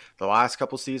 outstanding. The last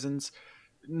couple seasons,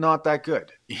 not that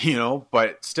good.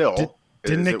 But still,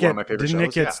 Didn't it one of my favorite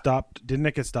shows? get stopped? Didn't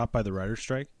it get stopped by the writer's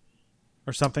strike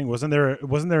or something? Wasn't there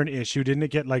an issue? Didn't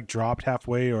it get like dropped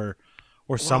halfway or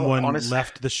someone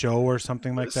left the show or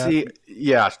something like that? See,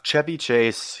 yeah, Chevy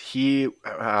Chase, he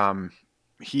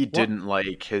didn't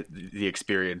like the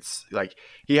experience. Like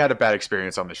he had a bad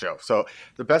experience on the show. So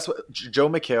the best, Joel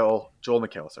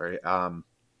McHale, sorry.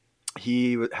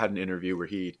 He had an interview where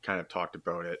he kind of talked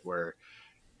about it, where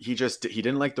he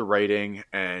didn't like the writing,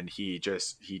 and he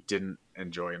didn't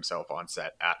enjoy himself on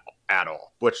set at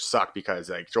all, which sucked because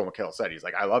like Joel McHale said, he's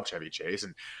like, I love Chevy Chase,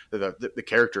 and the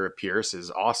character of Pierce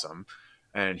is awesome,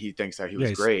 and he thinks that he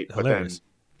was great. Hilarious.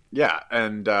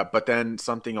 But then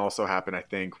something also happened, I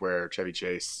think, where Chevy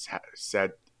Chase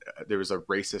said there was a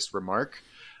racist remark,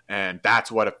 and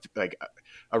that's what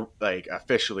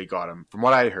officially got him, from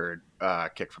what I heard,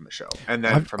 kicked from the show. And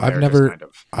then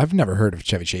I've never heard of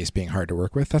Chevy Chase being hard to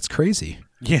work with. That's crazy.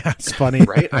 Yeah, it's funny,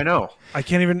 right? I know. I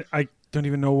don't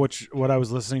even know what I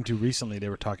was listening to recently. They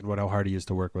were talking about how hard he is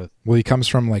to work with. Well, he comes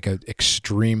from like an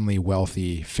extremely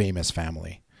wealthy, famous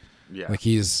family. Yeah. Like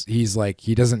he's like,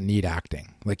 he doesn't need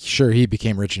acting. Like, sure, he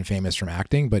became rich and famous from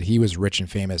acting, but he was rich and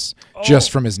famous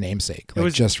just from his namesake,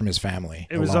 just from his family.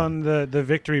 It was on the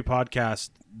Victory podcast.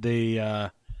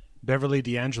 Beverly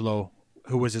D'Angelo,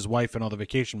 who was his wife in all the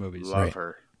vacation movies. Love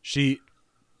her. She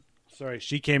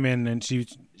came in and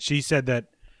she said that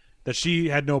she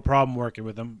had no problem working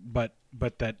with him, but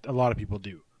that a lot of people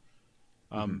do.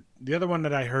 The other one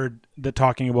that I heard that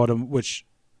talking about him, which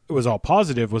it was all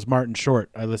positive, was Martin Short.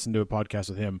 I listened to a podcast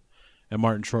with him, and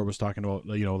Martin Short was talking about,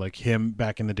 like him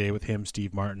back in the day with him,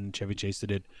 Steve Martin, Chevy Chase,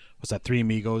 was that Three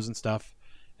Amigos and stuff,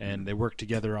 and they worked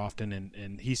together often,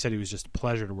 and he said he was just a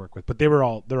pleasure to work with. But they're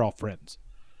all friends,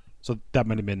 so that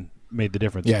might have made the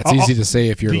difference. Yeah, it's easy to say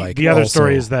if you're the other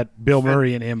story is that Bill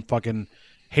Murray and him fucking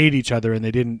hate each other, and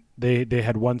they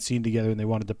had one scene together and they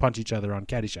wanted to punch each other on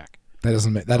Caddyshack. That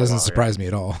doesn't surprise me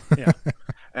at all. Yeah.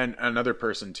 And another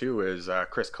person too is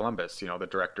Chris Columbus, the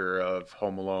director of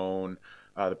Home Alone,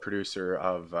 the producer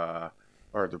of the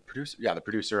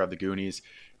producer of The Goonies.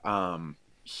 I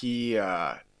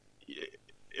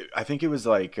think it was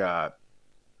like I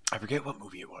forget what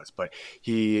movie it was, but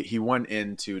he went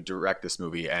in to direct this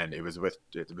movie, and it was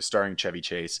starring Chevy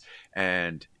Chase,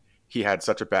 and he had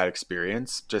such a bad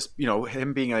experience. Just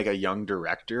him being like a young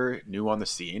director, new on the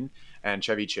scene, and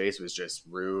Chevy Chase was just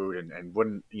rude and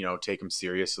wouldn't, take him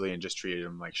seriously and just treated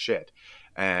him like shit.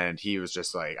 And he was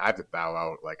just like, I have to bow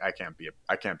out. Like, I can't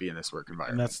be in this work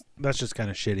environment. And that's just kind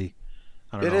of shitty.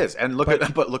 It is. And look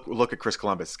at Chris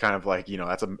Columbus. It's kind of like,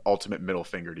 that's an ultimate middle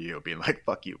finger to you, being like,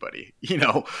 fuck you, buddy.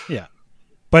 Yeah.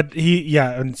 But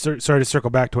and sorry to circle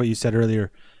back to what you said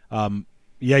earlier.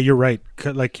 Yeah, you're right.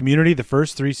 Like Community, the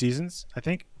first 3 seasons, I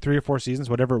think 3 or 4 seasons,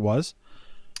 whatever it was,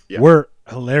 were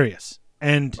hilarious.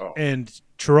 And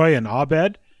Troy and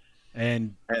Abed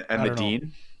and the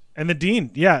Dean. And the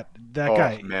Dean, yeah, that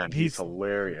guy. Man, he's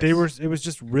hilarious. It was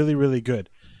just really, really good.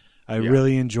 I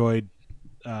really enjoyed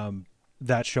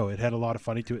that show. It had a lot of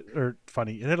funny to it,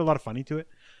 It had a lot of funny to it.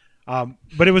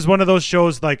 But it was one of those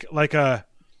shows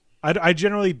I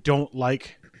generally don't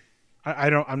like.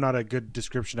 I'm not a good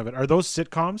description of it. Are those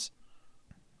sitcoms?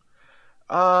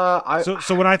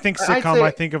 So when I think sitcom,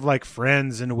 I think of like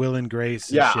Friends and Will and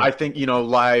Grace. And shit. I think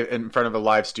live in front of a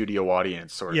live studio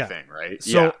audience sort of thing, right?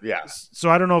 So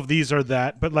I don't know if these are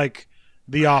that, but like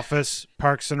The Office,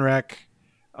 Parks and Rec,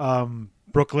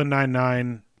 Brooklyn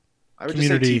Nine-Nine. I would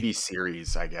Community, just say TV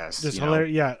series, I guess. Just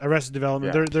hilarious. Yeah, Arrested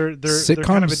Development. Yeah. They're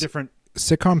kind of a different.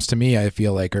 Sitcoms to me, I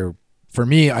feel like are. For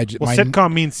me,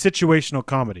 sitcom means situational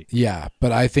comedy. Yeah,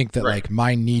 but I think that like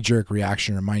my knee-jerk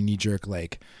reaction or my knee-jerk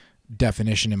like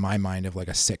definition in my mind of like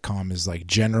a sitcom is like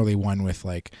generally one with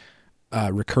like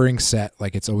a recurring set,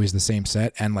 like it's always the same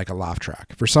set, and like a laugh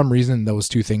track. For some reason, those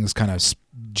two things kind of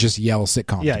just yell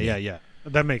sitcom. Yeah.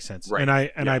 That makes sense. Right.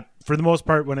 I for the most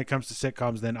part, when it comes to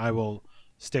sitcoms, then I will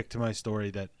stick to my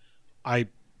story that I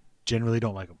generally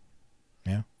don't like them.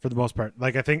 Yeah, for the most part.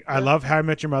 Like I love How I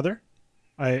Met Your Mother.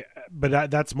 But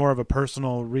that's more of a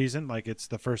personal reason. Like it's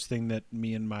the first thing that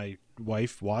me and my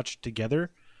wife watched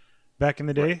together back in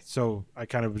the day. Right. So I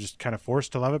was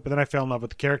forced to love it. But then I fell in love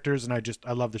with the characters, and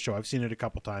I love the show. I've seen it a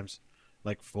couple times,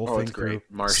 like full thing it's great. through.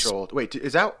 Marshall. Wait,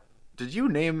 did you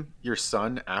name your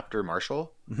son after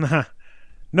Marshall?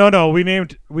 No. We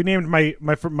named my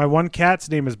one cat's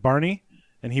name is Barney,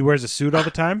 and he wears a suit all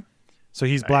the time. So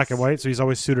he's black and white. So he's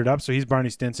always suited up. So he's Barney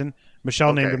Stinson.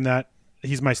 Michelle named him that.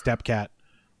 He's my stepcat.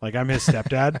 Like I'm his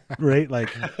stepdad, right?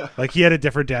 Like he had a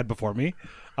different dad before me.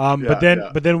 But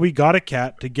then we got a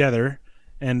cat together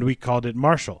and we called it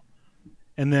Marshall.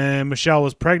 And then Michelle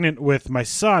was pregnant with my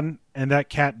son and that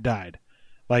cat died.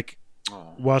 Like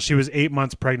while she was 8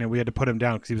 months pregnant, we had to put him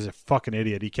down because he was a fucking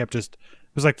idiot. He kept it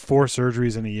was like 4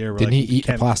 surgeries in a year. Didn't he eat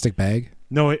a plastic bag?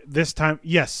 No, this time,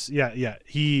 yes. Yeah.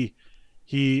 He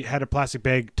had a plastic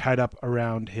bag tied up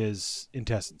around his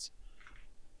intestines.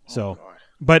 So,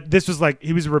 but this was like,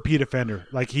 he was a repeat offender.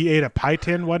 Like he ate a pie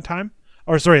tin one time,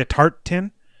 a tart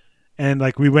tin. And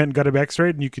like we went and got him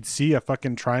x-rayed and you could see a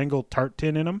fucking triangle tart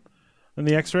tin in him in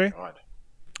the x-ray.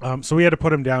 So we had to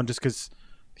put him down just because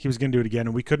he was going to do it again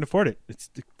and we couldn't afford it.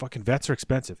 The fucking vets are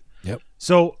expensive. Yep.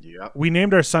 So we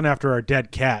named our son after our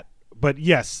dead cat. But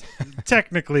yes,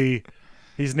 technically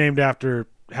he's named after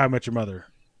How I Met Your Mother.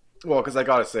 Well, because I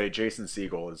got to say, Jason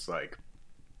Segel is like,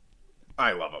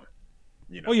 I love him.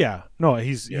 Oh yeah, no,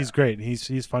 he's great.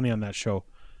 He's funny on that show.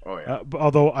 Oh yeah.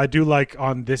 Although I do like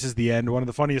on This Is the End. One of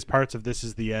the funniest parts of This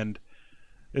Is the End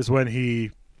is when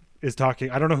he is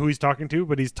talking. I don't know who he's talking to,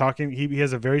 but he's talking. He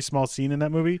has a very small scene in that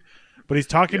movie, but he's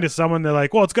talking to someone. They're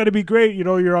like, "Well, it's got to be great.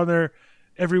 You're on there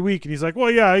every week," and he's like,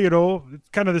 "Well, yeah, it's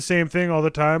kind of the same thing all the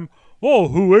time." Oh,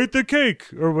 who ate the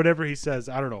cake or whatever he says?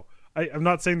 I don't know. I'm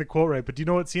not saying the quote right, but do you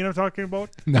know what scene I'm talking about?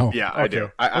 No. Yeah, okay. I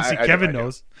do. I see. Kevin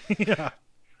knows. Yeah.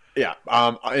 Yeah.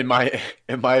 In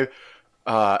my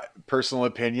personal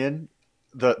opinion,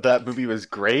 that movie was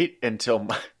great until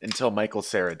Michael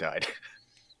Cera died.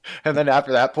 And then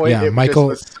after that point, Michael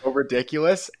was so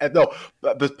ridiculous. And no,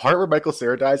 the part where Michael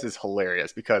Cera dies is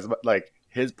hilarious because like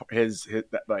his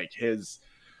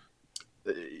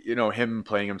him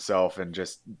playing himself and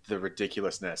just the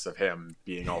ridiculousness of him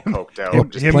being all coked out.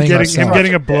 him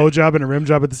getting a blowjob and a rim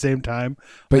job at the same time.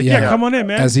 But like, yeah, come on in,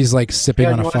 man. As he's like sipping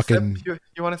on a fucking you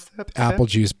want to sip apple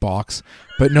juice box.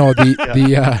 But no, the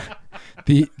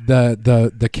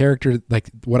character,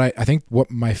 like what I think what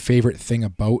my favorite thing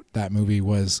about that movie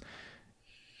was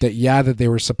that they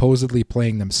were supposedly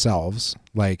playing themselves.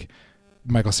 Like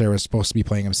Michael Cera was supposed to be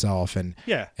playing himself and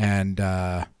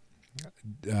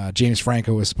James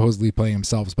Franco was supposedly playing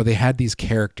themselves, but they had these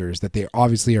characters that they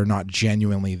obviously are not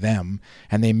genuinely them,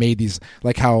 and they made these,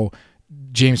 like how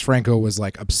James Franco was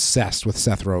like obsessed with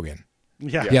Seth Rogen.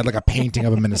 Yeah, he had like a painting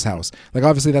of him in his house. Like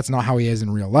obviously that's not how he is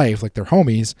in real life. Like they're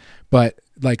homies, but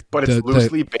it's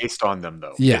loosely based on them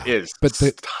though. Yeah, it is. But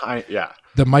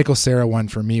the Michael Cera one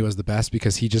for me was the best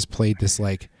because he just played this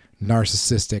like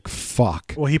narcissistic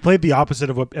fuck. Well, he played the opposite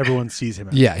of what everyone sees him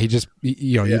as. Yeah, he just,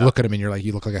 you look at him and you're like,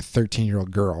 you look like a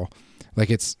 13-year-old girl. Like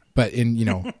but in,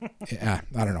 I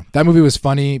don't know. That movie was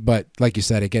funny, but like you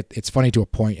said, it's funny to a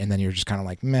point, and then you're just kind of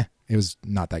like, meh, it was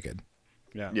not that good.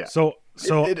 Yeah. So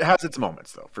it has its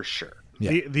moments though, for sure.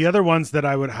 Yeah. The other ones that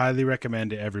I would highly recommend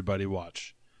to everybody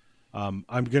watch. I'm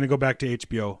going to go back to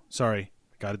HBO. Sorry,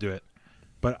 got to do it.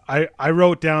 But I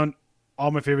wrote down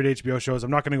all my favorite HBO shows.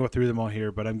 I'm not going to go through them all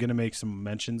here, but I'm going to make some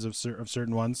mentions of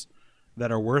certain ones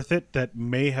that are worth it that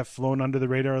may have flown under the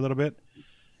radar a little bit.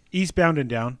 Eastbound and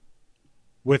Down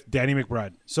with Danny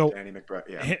McBride. So Danny McBride,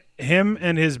 yeah. Him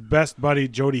and his best buddy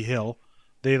Jody Hill,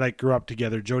 they like grew up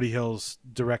together. Jody Hill's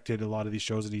directed a lot of these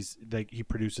shows, and he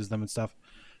produces them and stuff.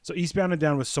 So Eastbound and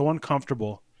Down was so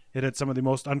uncomfortable. It had some of the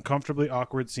most uncomfortably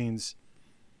awkward scenes,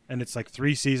 and it's like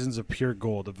 3 seasons of pure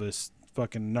gold of this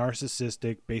fucking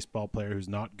narcissistic baseball player who's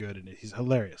not good, and he's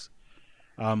hilarious.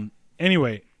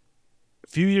 Anyway, a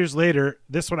few years later,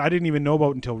 this one I didn't even know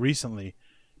about until recently.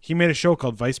 He made a show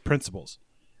called Vice Principals,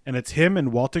 and it's him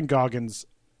and Walton Goggins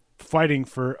fighting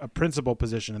for a principal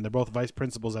position, and they're both vice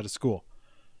principals at a school.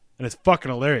 And it's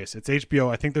fucking hilarious. It's HBO.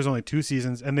 I think there's only 2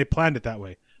 seasons, and they planned it that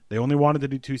way. They only wanted to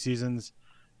do 2 seasons.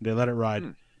 They let it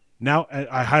ride. Now,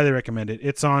 I highly recommend it.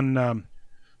 It's on,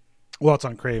 it's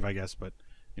on Crave, I guess, but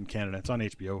in Canada, it's on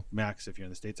HBO Max if you're in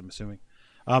the States, I'm assuming.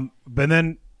 But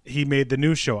then he made the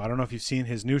new show. I don't know if you've seen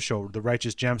his new show, The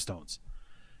Righteous Gemstones.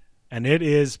 And it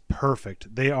is perfect.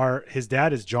 His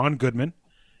dad is John Goodman,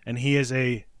 and he is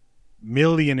a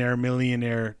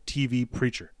millionaire TV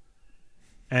preacher.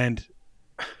 And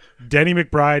Danny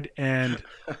McBride and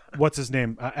what's his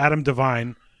name? Adam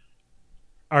Devine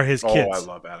are his kids. Oh, I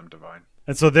love Adam Devine.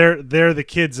 And so they're the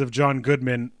kids of John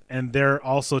Goodman, and they're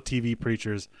also TV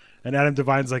preachers. And Adam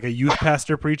Devine's like a youth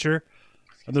pastor preacher.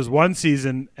 And there's one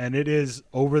season, and it is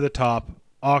over the top,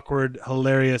 awkward,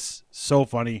 hilarious, so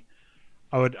funny.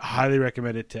 I would highly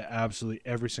recommend it to absolutely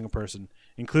every single person,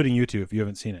 including you two, if you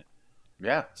haven't seen it.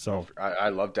 Yeah. So I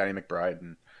love Danny McBride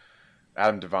and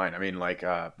Adam Devine. I mean, like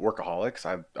Workaholics.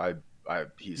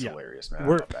 He's hilarious, man. I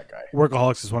love that guy.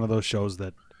 Workaholics is one of those shows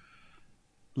that,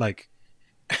 like,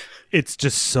 it's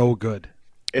just so good.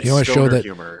 It's stoner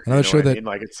humor.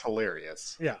 Like, it's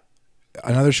hilarious. Yeah.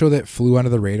 Another show that flew under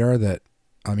the radar that,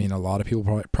 I mean, a lot of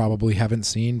people probably haven't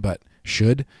seen, but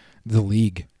should, The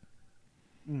League.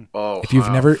 Oh, if you've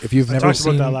never seen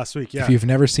about that last week, if you've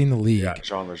never seen The League,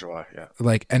 Jean Lajoie,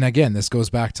 like, and again, this goes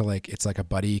back to like it's like a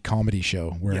buddy comedy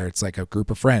show where it's like a group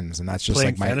of friends, and that's just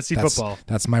playing like fantasy football.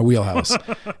 That's my wheelhouse.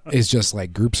 Is just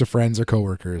like groups of friends or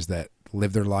coworkers that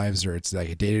live their lives, or it's like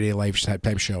a day-to-day life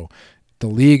type show. The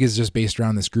League is just based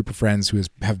around this group of friends who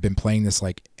have been playing this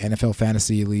like NFL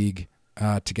fantasy league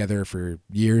together for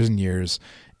years and years.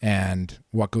 And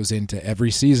what goes into every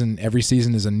season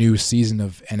is a new season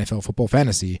of NFL football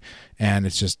fantasy, and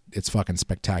it's fucking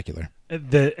spectacular.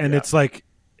 It's like,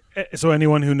 so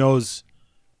anyone who knows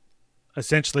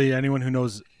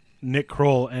Nick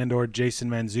Kroll and or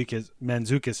Jason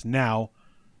Mantzoukas now,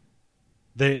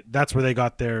 that's where they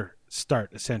got their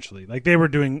start, essentially. Like, they were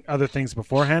doing other things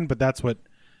beforehand, but that's what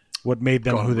made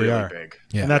them who they are. Big.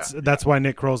 Yeah. And that's why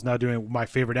Nick Kroll's now doing my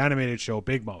favorite animated show,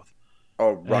 Big Mouth.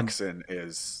 Oh, Ruxin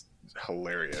is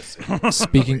hilarious.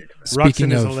 Speaking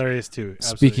Ruxin is of hilarious too.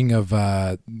 Absolutely. Speaking of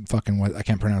fucking what, I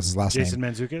can't pronounce his last Jason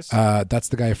name. Mantzoukas. That's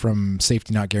the guy from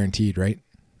Safety Not Guaranteed, right?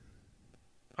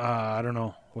 I don't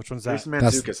know which one's that. Jason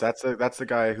Mantzoukas. That's the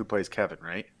guy who plays Kevin,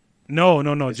 right? No.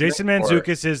 Jason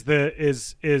Mantzoukas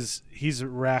is he's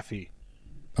Raffi.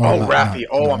 Raffi.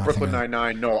 On Brooklyn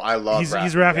Nine-Nine. No, I love Raffi.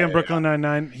 He's Raffi on Brooklyn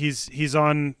Nine-Nine. He's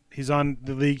on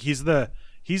The League.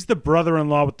 He's the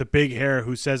brother-in-law with the big hair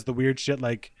who says the weird shit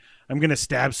like, I'm going to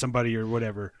stab somebody or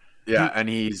whatever. Yeah, and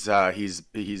he's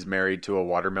married to a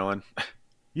watermelon.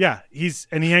 Yeah, he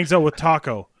hangs out with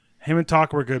Taco. Him and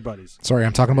Taco were good buddies. Sorry,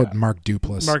 I'm talking about Mark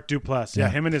Duplass. Mark Duplass. Yeah,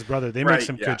 him and his brother. They make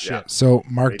some good shit. So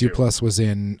Mark Duplass was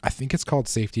in, I think it's called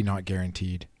Safety Not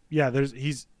Guaranteed. Yeah,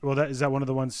 is that one of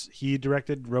the ones he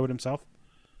directed, wrote himself?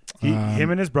 Him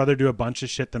and his brother do a bunch of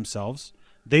shit themselves.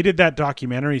 They did that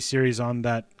documentary series on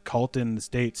that cult in the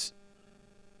States.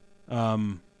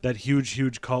 That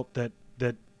huge cult that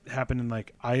happened in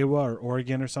like Iowa or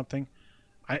Oregon or something.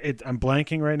 I'm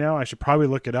blanking right now. I should probably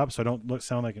look it up so I don't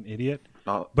sound like an idiot.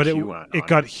 But it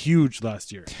got huge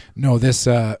last year. No, this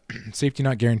Safety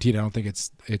Not Guaranteed, I don't think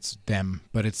it's them,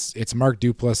 but it's Mark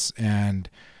Duplass and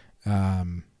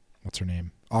what's her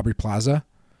name? Aubrey Plaza.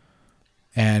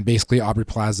 And basically Aubrey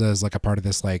Plaza is like a part of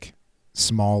this like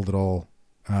small little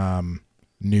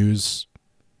news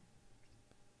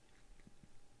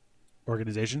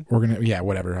organization.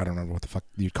 Whatever. I don't know what the fuck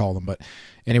you'd call them, but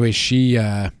anyway, she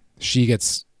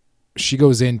she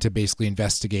goes in to basically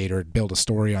investigate or build a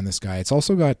story on this guy. It's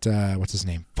also got what's his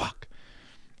name? Fuck,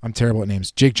 I'm terrible at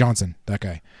names. Jake Johnson, that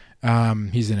guy.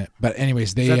 He's in it. But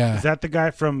anyways, is that the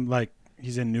guy from like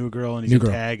he's in New Girl and he's in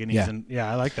Tag and he's in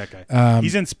I like that guy.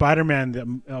 He's in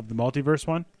Spider-Man of the multiverse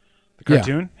one, the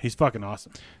cartoon. Yeah. He's fucking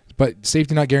awesome. But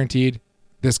safety not guaranteed.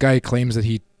 This guy claims that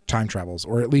he time travels,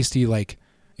 or at least he like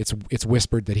it's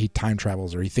whispered that he time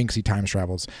travels, or he thinks he time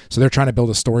travels. So they're trying to build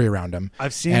a story around him.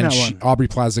 I've seen that one. Aubrey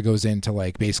Plaza goes into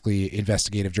like basically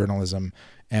investigative journalism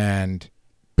and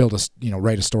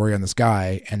write a story on this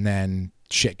guy, and then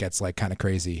shit gets like kind of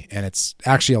crazy, and it's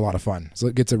actually a lot of fun.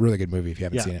 So it's a really good movie if you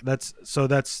haven't seen it.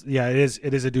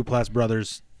 It is a Duplass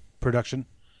Brothers production.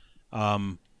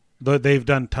 They've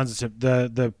done tons of stuff.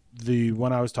 The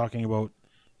one I was talking about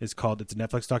it's a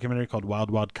Netflix documentary called Wild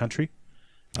Wild Country.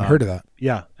 I heard of that.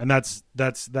 Yeah, and that's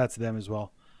them as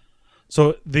well.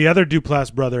 So the other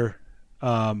Duplass brother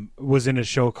was in a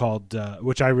show called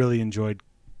which I really enjoyed.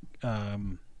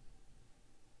 Now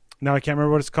I can't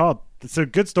remember what it's called. It's a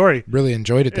good story. Really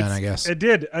enjoyed it then, I guess. I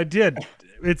did.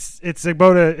 It's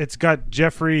about it's got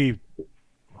Jeffrey,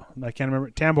 I can't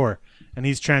remember, Tambor, and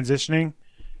he's transitioning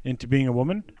into being a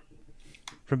woman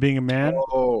from being a man.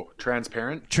 Oh,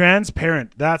 Transparent?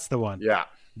 Transparent. That's the one. Yeah.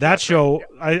 That show,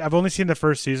 right, yeah. I've only seen the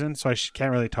first season, so I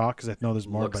can't really talk because I know there's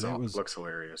more. But it looks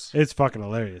hilarious. It's fucking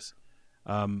hilarious.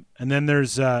 And then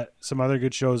there's some other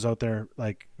good shows out there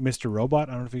like Mr. Robot.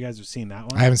 I don't know if you guys have seen that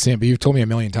one. I haven't seen it, but you've told me a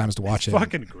million times to watch it.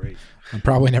 Fucking great. I'm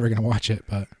probably never going to watch it,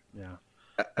 but yeah.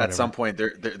 At some point,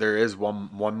 there is one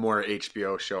more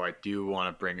HBO show I do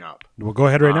want to bring up. Well, go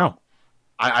ahead right now.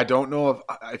 I don't know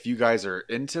if you guys are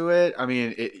into it. I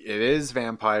mean, it is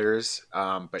vampires,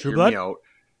 but True hear Blood? me out.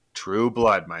 True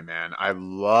Blood, my man. I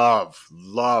love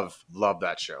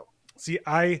that show. See,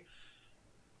 I've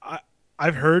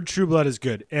heard True Blood is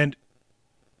good, and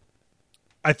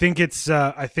I think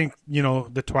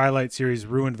the Twilight series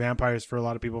ruined vampires for a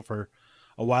lot of people for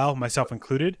a while, myself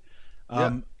included.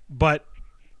 But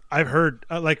I've heard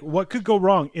what could go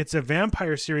wrong? It's a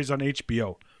vampire series on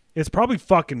HBO. It's probably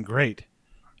fucking great.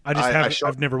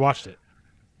 I've never watched it.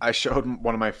 I showed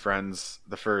one of my friends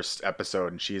the first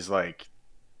episode, and she's like,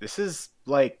 "This is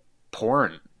like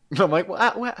porn." I'm like,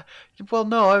 well,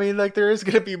 no. I mean, like, there is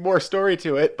going to be more story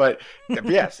to it, but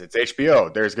yes, it's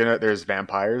HBO. There's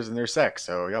vampires and there's sex,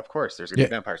 so yeah, of course there's going to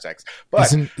be vampire sex.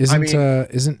 But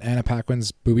isn't Anna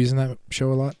Paquin's boobies in that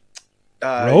show a lot?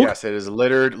 Yes, it is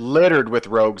littered with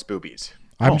Rogue's boobies.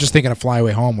 I'm just thinking of Fly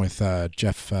Away Home with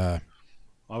Jeff.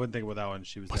 I wouldn't think about that one.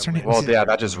 She was. What's her name? Well, yeah,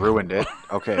 that just ruined it.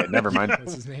 Okay, never mind.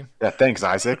 What's his name? Yeah, thanks,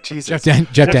 Isaac. Jesus.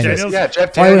 Jeff Daniels. Yeah,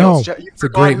 Jeff Fly Away Daniels. Home. It's a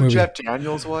great movie. Jeff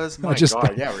Daniels was. My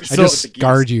God, yeah. I just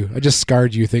scarred you. I just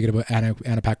scarred you thinking about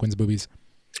Anna Paquin's boobies.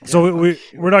 So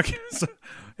we're not,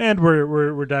 and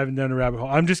we're diving down a rabbit hole.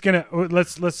 I'm just gonna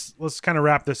let's kind of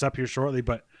wrap this up here shortly,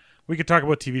 but we could talk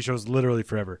about TV shows literally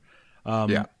forever.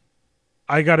 Yeah.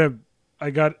 I got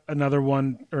another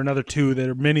one or another two that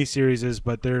are mini series,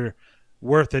 but they're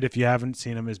worth it if you haven't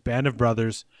seen them. Is Band of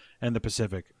Brothers and The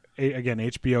Pacific. Again,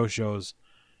 HBO shows,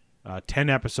 10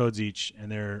 episodes each,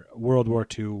 and they're World War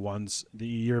II. One's the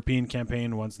European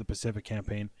campaign, one's the Pacific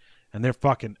campaign, and they're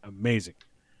fucking amazing.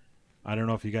 I don't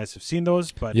know if you guys have seen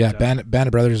those, but yeah, Band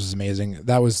of Brothers is amazing.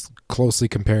 That was closely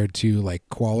compared to like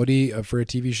quality for a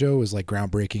TV show. It was like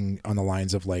groundbreaking on the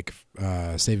lines of like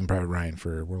Saving Private Ryan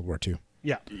for World War II.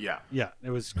 Yeah. It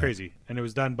was crazy, and it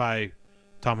was done by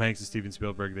Tom Hanks and Steven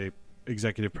Spielberg. They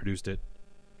executive produced it.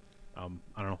 I don't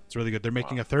know. It's really good. They're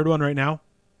making a third one right now.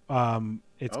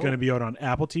 It's going to be out on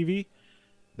Apple TV.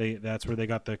 That's where they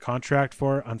got the contract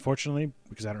for, unfortunately,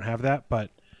 because I don't have that. But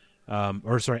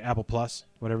Apple Plus,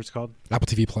 whatever it's called. Apple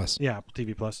TV Plus. Yeah, Apple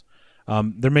TV Plus.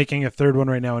 They're making a third one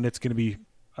right now, and it's going to be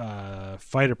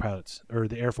fighter pilots or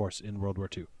the Air Force in World War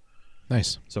II.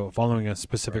 Nice. So following a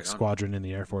specific squadron in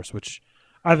the Air Force, which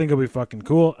I think will be fucking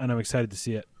cool, and I'm excited to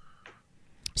see it.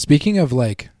 Speaking of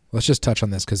let's just touch on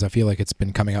this because I feel like it's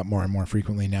been coming up more and more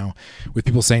frequently now with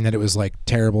people saying that it was like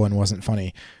terrible and wasn't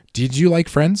funny. Did you like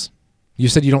Friends? You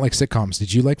said you don't like sitcoms.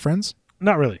 Did you like Friends?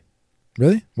 Not really.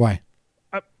 Really? Why?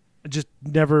 Just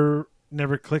never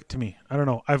clicked to me. I don't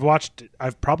know.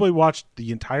 I've probably watched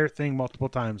the entire thing multiple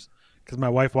times because my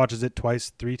wife watches it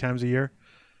 2-3 times a year.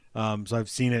 So I've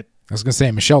seen it. I was gonna say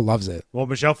Michelle loves it. Well,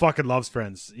 Michelle fucking loves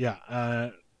Friends.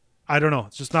 Yeah. I don't know.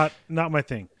 It's just not my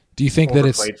thing. Do you think that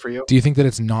it's for you? Do you think that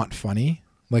it's not funny?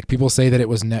 Like people say that it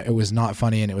was not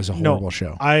funny and it was a horrible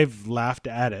show. I've laughed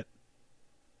at it.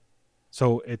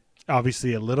 So it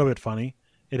obviously a little bit funny.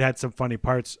 It had some funny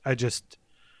parts. It just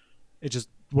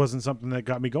wasn't something that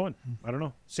got me going. I don't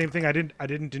know. Same thing. I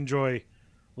didn't enjoy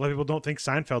A lot of people don't think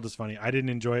Seinfeld is funny. I didn't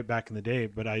enjoy it back in the day,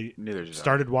 but I Neither did I.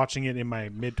 started watching it in my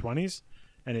mid-20s,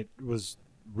 and it was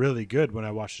really good when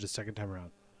I watched it a second time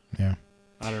around. Yeah.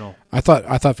 I don't know. I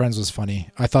thought Friends was funny.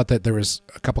 I thought that there was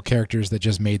a couple characters that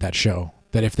just made that show.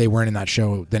 That if they weren't in that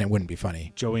show, then it wouldn't be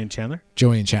funny. Joey and Chandler?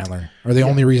 Joey and Chandler are the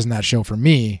only reason that show for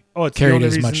me It's carried the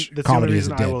as only much reason, that's comedy the as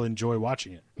only it reason did. I will enjoy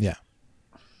watching it. Yeah.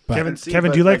 But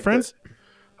Kevin, do you like Friends?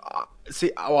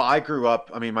 See, well, I grew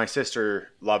up. I mean, my sister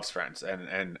loves Friends,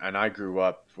 and I grew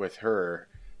up with her.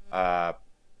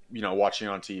 Watching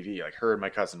on TV. Like her and my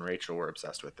cousin Rachel were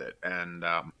obsessed with it, and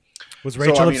was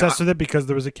Rachel obsessed with it because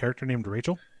there was a character named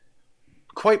Rachel?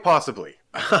 Quite possibly,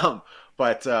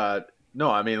 but no.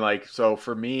 I mean, like, so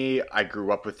for me, I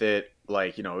grew up with it.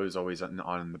 Like, it was always on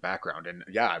in the background, and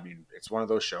yeah, I mean, it's one of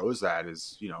those shows that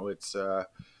is, it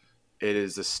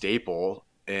is a staple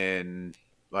in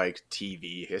like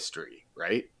TV history,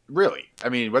 right? Really, I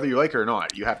mean, whether you like it or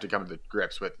not, you have to come to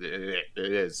grips with it.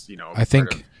 It is, I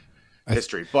think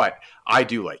history, but I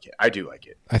do like it.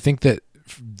 I think that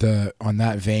on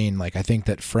that vein, like I think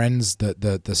that Friends,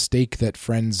 the stake that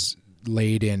Friends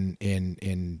laid in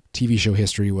TV show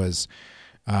history was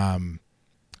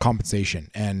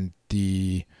compensation and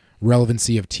the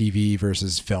relevancy of TV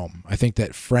versus film. I think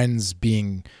that Friends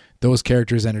being those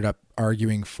characters ended up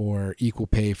arguing for equal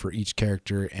pay for each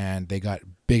character, and they got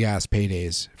big ass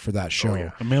paydays for that show. Oh, yeah.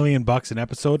 $1 million an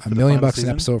episode. $1 million an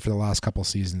episode for the last couple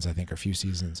seasons, I think, or a few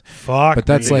seasons. Fuck, but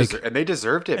that's and they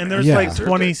deserved it. And man. there's like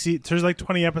 20. There's like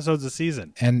 20 episodes a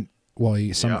season. And well,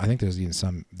 I think there's even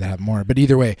some that have more. But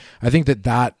either way, I think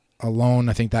that alone,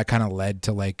 I think that kind of led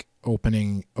to like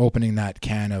opening that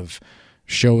can of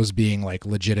shows being like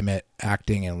legitimate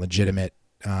acting and legitimate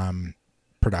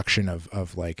production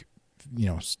of like,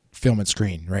 film and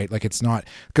screen, right? Like it's not,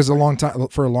 because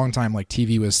for a long time like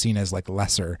TV was seen as like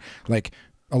lesser. Like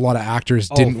a lot of actors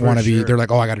didn't want to be, they're like,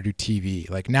 oh, I got to do TV.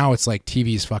 Like now it's like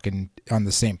TV's fucking on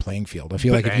the same playing field. I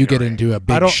feel like if you get into a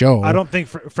big show, I don't think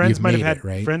Friends might have had,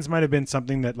 right? Friends might have been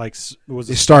something that like was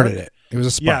a it started it. It was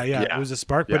a spark. Yeah, it was a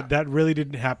spark, but that really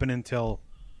didn't happen until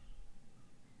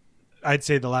I'd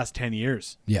say the last 10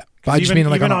 years. Yeah. But I just mean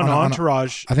like even on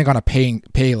Entourage. I think on a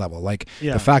pay level, like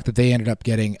the fact that they ended up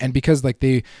getting, and because like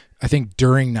I think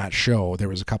during that show, there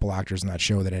was a couple actors in that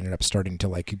show that ended up starting to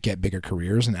like get bigger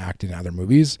careers and act in other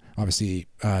movies. Obviously,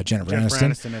 Jennifer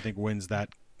Aniston I think wins that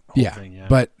whole thing. Yeah.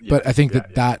 But I think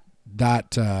that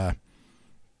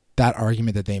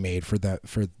argument that they made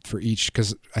for each,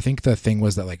 because I think the thing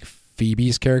was that like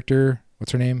Phoebe's character,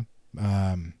 what's her name?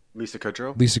 Lisa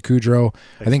Kudrow.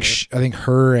 I think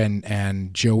her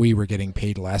and Joey were getting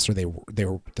paid less, or they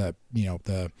were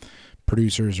the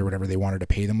producers or whatever, they wanted to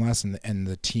pay them less, and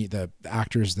the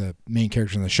actors, the main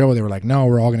characters in the show, they were like, no,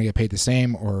 we're all going to get paid the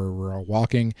same, or we're all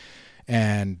walking,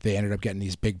 and they ended up getting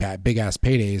these big ass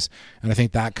paydays, and I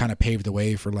think that kind of paved the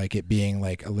way for like it being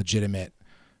like a legitimate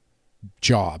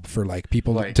job for like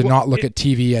people to not look at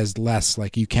TV as less,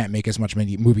 like you can't make as much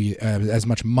money in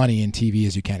TV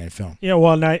as you can in film. Yeah,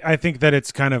 well, and I think that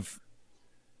it's kind of,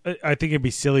 I think it'd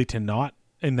be silly to not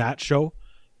in that show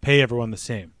pay everyone the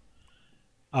same.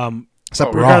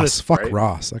 Except Ross. Fuck right?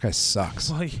 Ross. That guy sucks.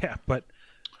 Well, yeah, but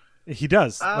he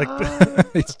does.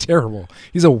 He's terrible.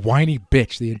 He's a whiny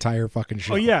bitch the entire fucking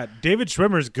show. Oh yeah, David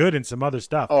Schwimmer's good in some other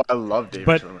stuff. Oh, I love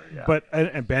David Schwimmer. Yeah. But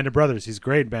and Band of Brothers, he's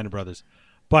great in Band of Brothers.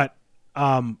 But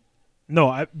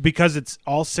because it's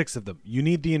all 6 of them. You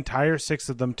need the entire 6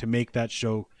 of them to make that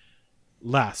show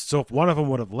last. So if one of them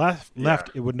would have left,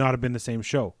 it would not have been the same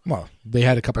show. Well, they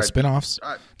had a couple spin-offs.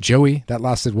 Joey, that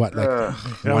lasted what, like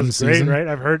one season? Great,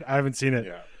 right? I haven't seen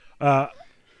it. Yeah.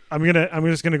 I'm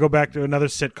just gonna go back to another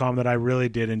sitcom that I really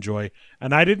did enjoy,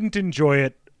 and I didn't enjoy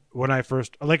it when I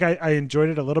first, like I enjoyed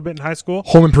it a little bit in high school.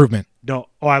 Home Improvement. No,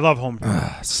 I love Home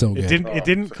Improvement. So good. It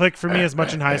didn't click for me as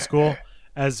much in high school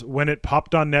as when it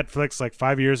popped on Netflix like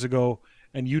 5 years ago,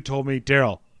 and you told me,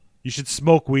 Daryl, you should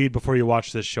smoke weed before you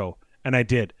watch this show, and I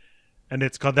did. And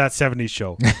it's called That 70s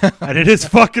Show. And it is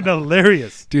fucking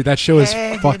hilarious. Dude, that show is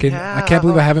fucking... I can't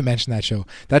believe I haven't mentioned that show.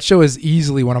 That show is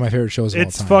easily one of my favorite shows of all time.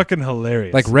 It's fucking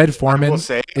hilarious. Like Red Foreman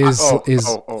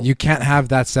you can't have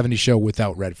That 70s Show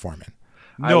without Red Foreman.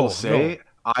 I will say,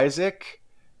 Isaac,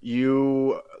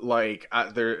 you like...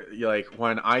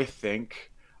 when I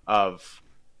think of...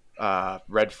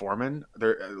 Red Foreman,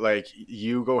 they're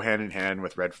you go hand in hand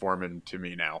with Red Foreman to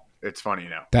me now. It's funny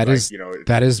now. That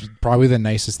is probably the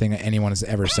nicest thing that anyone has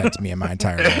ever said to me in my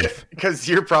entire life. Because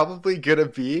you're probably gonna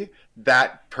be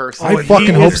that person. I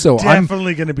fucking hope so.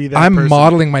 Definitely gonna be that. I'm person.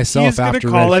 modeling myself after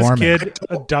Red Foreman. His kid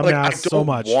a dumbass so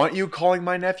much. I don't want you calling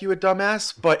my nephew a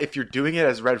dumbass, but if you're doing it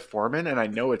as Red Foreman and I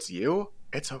know it's you,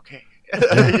 it's okay.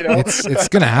 You know, it's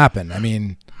gonna happen. I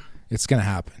mean, it's gonna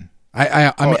happen.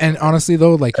 I mean, and honestly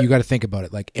though, like you got to think about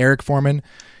it. Like Eric Foreman,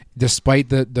 despite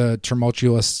the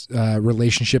tumultuous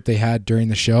relationship they had during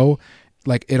the show,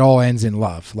 like it all ends in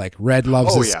love. Like Red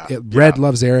loves Red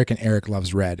loves Eric, and Eric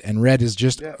loves Red, and Red is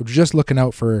just looking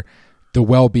out for the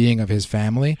well-being of his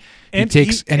family. And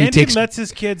he lets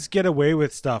his kids get away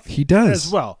with stuff. He does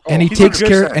as well, and he takes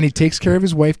care of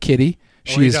his wife Kitty.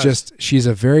 She's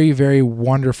a very, very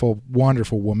wonderful,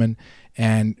 wonderful woman,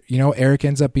 and you know Eric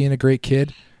ends up being a great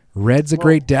kid. Red's a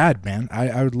great dad, man.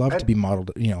 I would love to be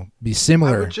modeled, you know, be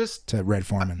similar to Red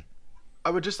Foreman. I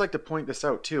would just like to point this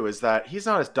out too, is that he's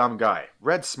not a dumb guy.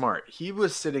 Red's smart. He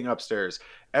was sitting upstairs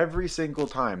every single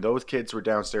time those kids were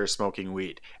downstairs smoking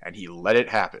weed, and he let it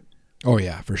happen. Oh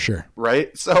yeah, for sure.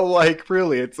 Right? So like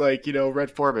really, it's like, you know, Red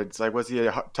Foreman's like, was he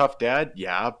a tough dad?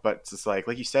 Yeah, but it's just like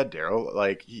you said, Daryl,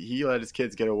 like he let his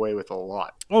kids get away with a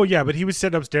lot. Oh yeah, but he was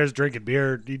sitting upstairs drinking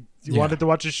beer. He wanted to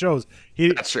watch his shows.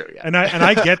 That's true. Yeah. And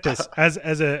I get this as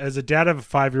a dad of a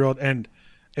 5-year-old, and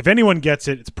if anyone gets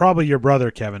it, it's probably your brother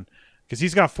Kevin, because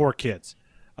he's got 4 kids.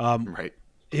 Right.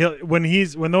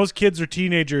 When those kids are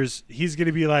teenagers, he's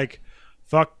gonna be like,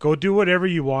 "Fuck, go do whatever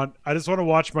you want. I just want to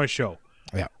watch my show."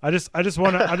 Yeah. I just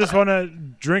want to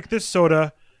drink this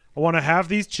soda. I want to have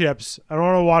these chips. I don't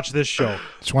want to watch this show.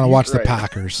 Just want to watch the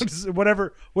Packers.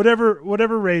 whatever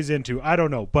Ray's into, I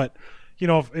don't know. But you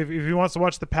know, if he wants to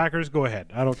watch the Packers, go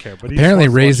ahead. I don't care. But apparently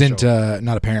Ray's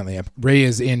Ray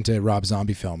is into Rob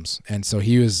Zombie films, and so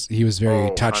he was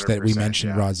very touched that we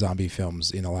mentioned Rob Zombie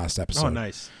films in the last episode. Oh,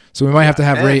 nice. So we might have to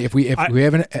have Ray if we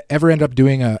ever end up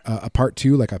doing a part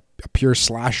 2, like a pure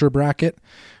slasher bracket.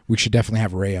 We should definitely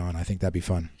have Ray on. I think that'd be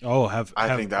fun. Oh,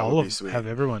 I think that would be sweet. Have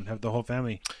everyone, have the whole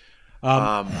family.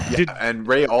 And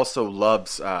Ray also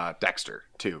loves Dexter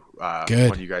too. Good.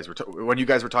 When you guys were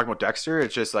talking about Dexter,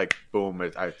 it's just like boom.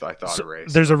 I thought of Ray.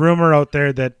 There's a rumor out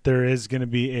there that there is going to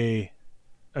be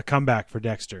a comeback for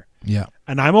Dexter. Yeah,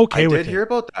 and I'm okay with it. I did hear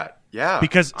about that. Yeah,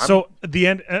 because the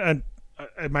end.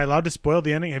 Am I allowed to spoil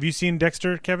the ending? Have you seen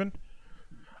Dexter, Kevin?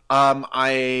 I'm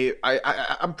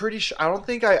pretty sure. I don't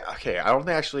think I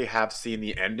actually have seen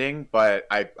the ending, but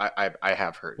I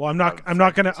have heard. Well, I'm not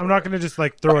gonna just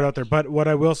like throw it out there. But what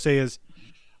I will say is,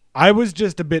 I was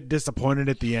just a bit disappointed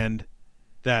at the end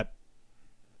that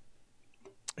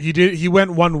he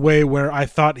went one way where I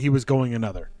thought he was going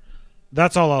another.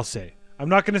 That's all I'll say. I'm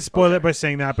not going to spoil it by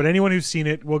saying that, but anyone who's seen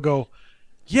it will go,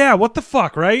 yeah, what the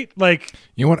fuck, right? Like,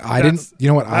 you know what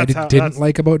I didn't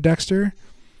like about Dexter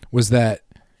was that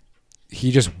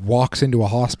he just walks into a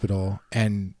hospital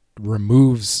and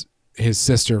removes his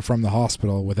sister from the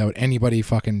hospital without anybody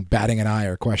fucking batting an eye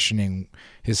or questioning.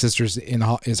 His sister's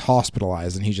is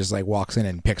hospitalized, and he just like walks in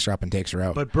and picks her up and takes her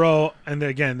out. But bro, and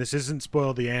again, this isn't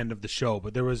spoil the end of the show,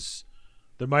 but there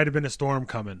might have been a storm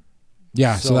coming.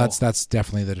 Yeah, so that's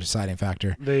definitely the deciding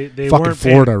factor. They fucking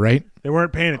Florida, right? They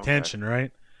weren't paying attention,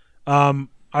 right? All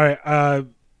right.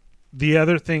 The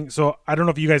other thing, so I don't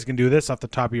know if you guys can do this off the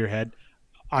top of your head.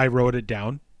 I wrote it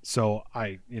down, so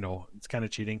it's kind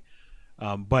of cheating.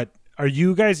 But are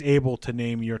you guys able to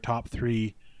name your top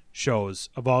 3 shows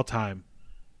of all time?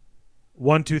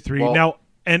 1, 2, 3. Well, now,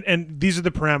 and these are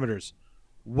the parameters.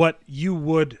 What you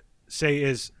would say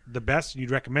is the best, and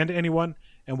you'd recommend to anyone,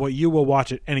 and what you will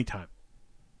watch at any time.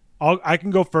 I can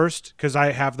go first because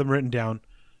I have them written down.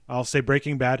 I'll say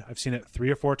Breaking Bad. I've seen it 3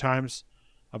 or 4 times.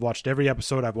 I've watched every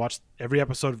episode. I've watched every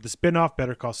episode of the spinoff,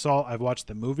 Better Call Saul. I've watched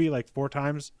the movie like 4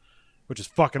 times, which is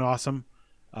fucking awesome.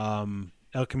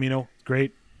 El Camino,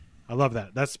 great. I love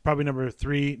that. That's probably number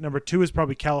 3. Number 2 is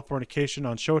probably Californication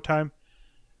on Showtime.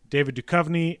 David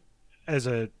Duchovny as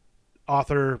a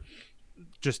author,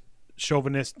 just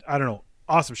chauvinist. I don't know.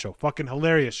 Awesome show. Fucking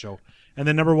hilarious show. And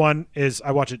then number 1 is,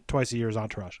 I watch it twice a year, is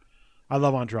Entourage. I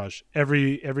love Entourage.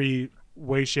 Every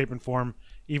way, shape, and form.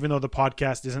 Even though the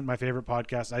podcast isn't my favorite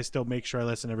podcast, I still make sure I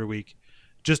listen every week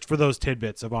just for those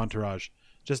tidbits of Entourage,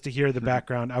 just to hear the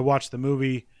background. I watch the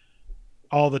movie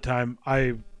all the time.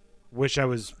 I wish I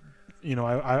was,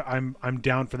 I'm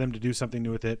down for them to do something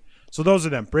new with it. So those are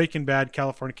them: Breaking Bad,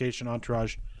 Californication,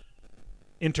 Entourage.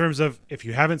 In terms of, if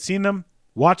you haven't seen them,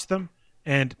 watch them.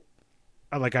 And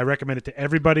I recommend it to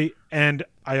everybody. And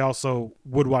I also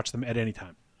would watch them at any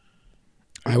time.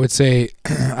 I would say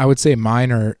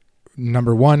mine are,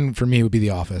 number 1 for me would be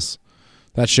The Office.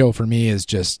 That show for me is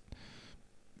just,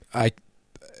 I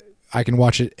can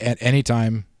watch it at any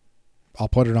time. I'll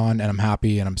put it on and I'm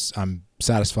happy and I'm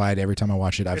satisfied every time I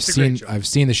watch it. I've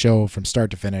seen the show from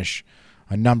start to finish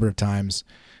a number of times.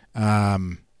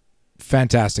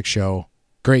 Fantastic show,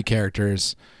 great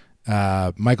characters.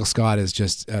 Michael Scott is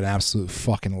just an absolute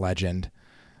fucking legend.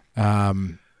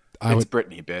 It's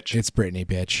Britney, bitch. It's Britney,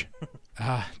 bitch.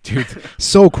 Dude,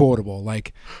 so quotable.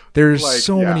 Like, there's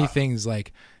many things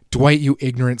like, Dwight, you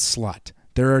ignorant slut.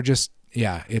 There are just,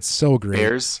 it's so great.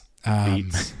 Bears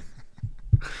beats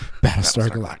Battlestar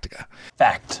Galactica.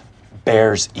 Fact.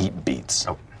 Bears eat beets.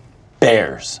 Oh.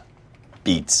 Bears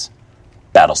beats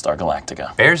Battlestar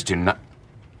Galactica. Bears do not.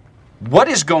 What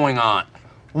is going on?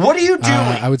 What are you doing?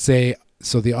 I would say,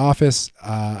 so The Office,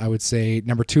 I would say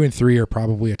number 2 and 3 are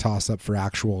probably a toss-up for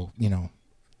actual,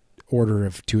 order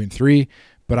of 2 and 3.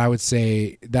 But I would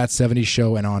say That 70s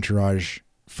Show and Entourage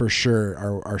for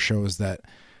sure are shows that,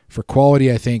 for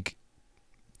quality, I think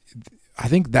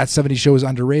That 70s Show is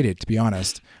underrated, to be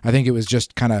honest. I think it was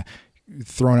just kind of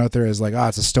thrown out there as like,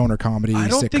 it's a stoner comedy. I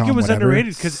don't sitcom, think it was whatever.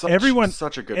 underrated because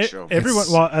such a good show.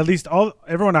 At least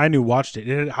everyone I knew watched it.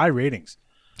 It had high ratings.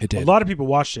 It did. A lot of people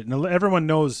watched it, and everyone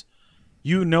knows.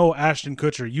 Ashton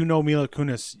Kutcher, Mila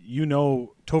Kunis,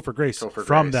 Topher Grace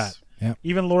from that. Yep.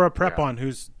 Even Laura Prepon,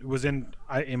 was in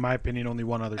my opinion, only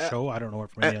one other show. I don't know her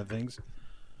from any other things.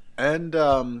 And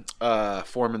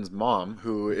Foreman's mom,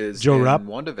 who is Joe in Rupp.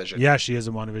 WandaVision. Yeah, she is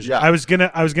in WandaVision. Yeah.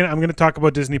 I'm gonna talk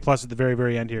about Disney Plus at the very,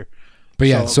 very end here.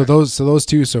 But so those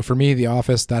two. So for me, The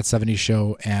Office, That 70s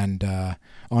Show, and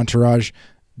Entourage.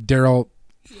 Daryl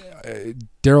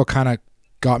kind of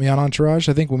got me on Entourage.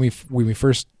 I think when we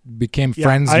first became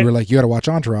friends, you were like, you got to watch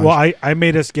Entourage. Well, I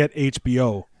made us get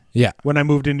HBO. Yeah. When I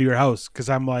moved into your house, because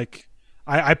I'm like,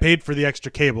 I paid for the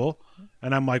extra cable,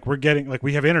 and I'm like,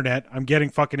 we have internet. I'm getting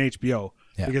fucking HBO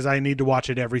because I need to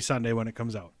watch it every Sunday when it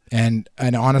comes out. And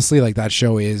honestly, like, that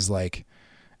show is like,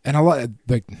 and a lot,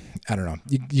 like, I don't know,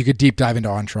 you could deep dive into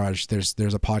Entourage. There's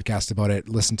a podcast about it.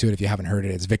 Listen to it if you haven't heard it.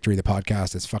 It's Victory the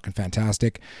Podcast. It's fucking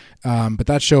fantastic. But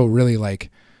that show really, like,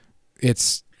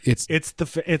 it's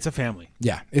a family.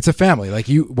 Yeah, it's a family. Like,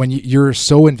 you're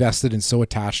so invested and so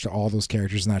attached to all those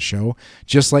characters in that show.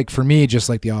 Just like for me, just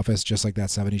like The Office, just like That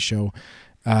 70s Show.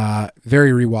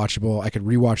 Very rewatchable. I could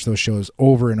rewatch those shows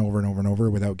over and over and over and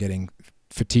over without getting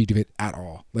fatigued of it at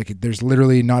all. Like, there's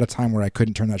literally not a time where I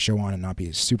couldn't turn that show on and not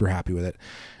be super happy with it.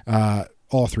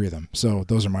 All 3 of them. So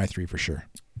those are my 3 for sure.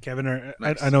 Kevin,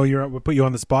 nice. I know we'll put you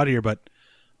on the spot here, but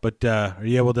are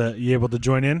you able to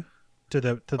join in to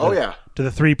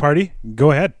the 3 party?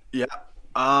 Go ahead. Yeah.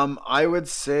 I would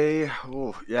say,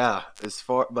 as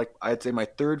far, like, I'd say my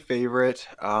 3rd favorite.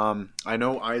 I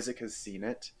know Isaac has seen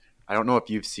it. I don't know if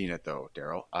you've seen it though,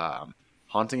 Daryl.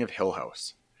 Haunting of Hill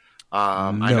House. No.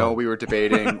 I know we were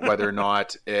debating whether or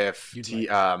not if TV's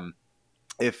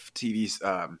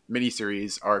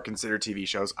miniseries are considered TV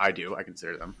shows. I do. I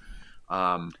consider them.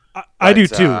 I do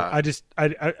too.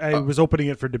 I was opening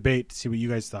it for debate to see what you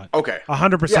guys thought. Okay.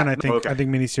 100%. I think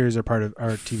miniseries are part of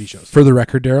our TV shows. For the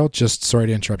record, Daryl, just sorry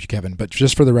to interrupt you, Kevin, but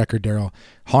just for the record, Daryl,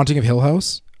 Haunting of Hill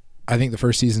House, I think the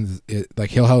first season,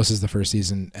 like, Hill House is the first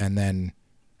season, and then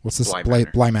what's this?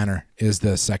 Bly Manor is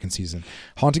the second season.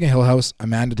 Haunting of Hill House,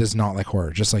 Amanda does not like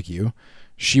horror, just like you.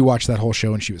 She watched that whole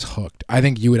show and she was hooked. I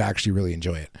think you would actually really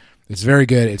enjoy it. It's very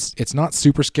good. It's not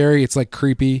super scary. It's like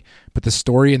creepy, but the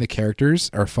story and the characters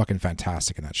are fucking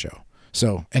fantastic in that show.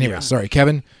 So anyway, sorry,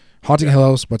 Kevin, Haunting of Hill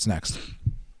House, what's next?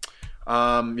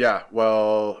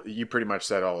 Well, you pretty much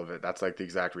said all of it. That's like the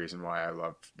exact reason why I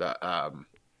love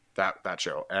that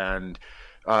show. And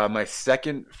my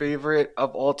 2nd favorite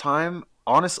of all time,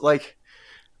 honestly, like,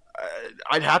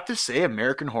 I'd have to say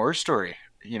American Horror Story.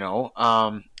 I know.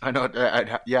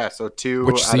 So 2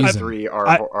 out of 3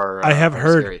 are. I have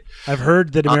heard. Scary. I've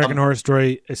heard that American Horror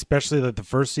Story, especially like the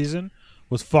first season,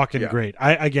 was fucking great.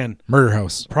 Murder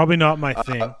House, probably not my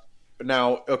thing.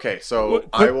 Now, okay, so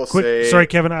I will say. Sorry,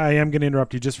 Kevin. I am going to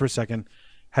interrupt you just for a second.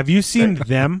 Have you seen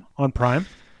Them on Prime?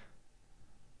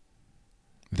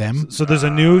 Them. So there's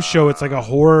a new show. It's like a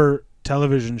horror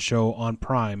television show on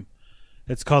Prime.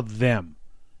 It's called Them.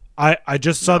 I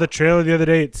just saw the trailer the other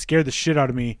day. It scared the shit out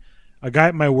of me. A guy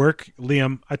at my work,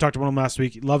 Liam, I talked about him last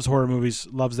week. He loves horror movies,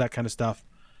 loves that kind of stuff.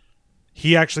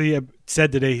 He actually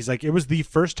said today, he's like, it was the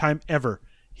first time ever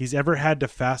he's ever had to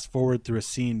fast forward through a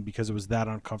scene because it was that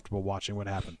uncomfortable watching what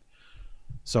happened.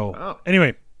 So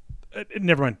anyway,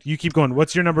 never mind. You keep going.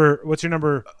 What's your number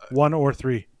 1 or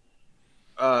 3?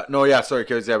 Sorry,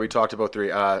 because we talked about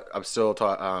 3. I'm still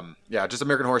just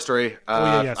American Horror Story.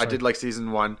 I did like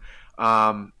season 1.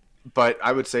 But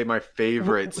I would say my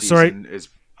favorite season is.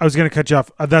 I was going to cut you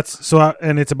off. That's so,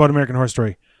 and it's about American Horror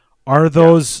Story. Are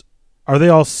they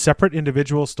all separate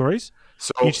individual stories?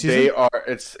 So they are.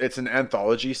 It's an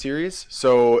anthology series.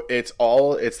 So it's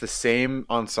the same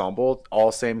ensemble,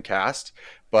 all same cast,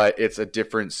 but it's a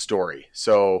different story.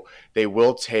 So they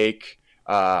will take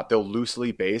they'll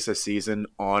loosely base a season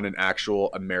on an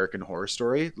actual American Horror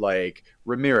Story, like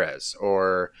Ramirez,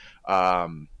 or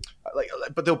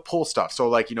but they'll pull stuff. So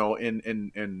like, you know,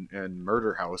 in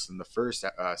Murder House in the first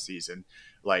season,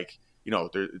 like, you know,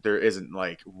 there isn't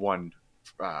like one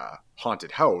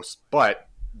haunted house, but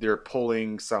they're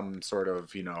pulling some sort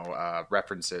of, you know,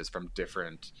 references from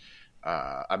different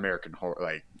American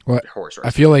horror horror stories.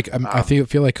 I feel like I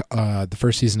feel like the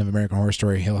first season of American Horror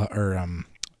Story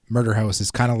Murder House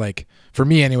is kind of like, for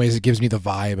me anyways, it gives me the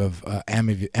vibe of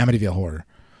Amityville Horror.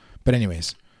 But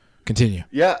anyways, continue.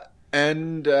 Yeah.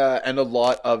 And a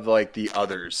lot of like the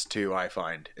others too, I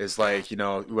find, is like, you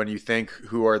know, when you think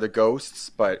who are the ghosts,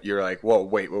 but you're like, whoa,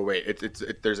 wait,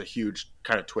 there's a huge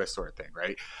kind of twist sort of thing,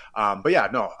 right? But yeah,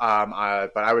 no,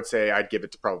 but I would say I'd give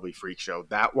it to probably Freak Show.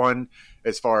 That one,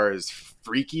 as far as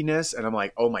freakiness, and I'm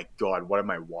like, oh my god, what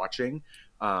am I watching?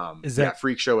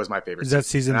 Freak Show is my favorite. Is that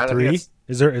season 3?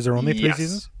 Is there only 3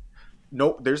 seasons?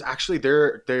 No, there's actually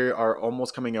they are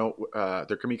almost coming out. They're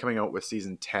going to be coming out with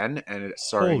season 10, and it's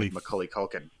starring Macaulay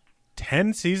Culkin.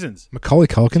 10 seasons. Macaulay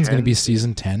Culkin's going to be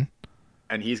season 10,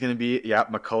 and he's going to be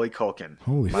Macaulay Culkin.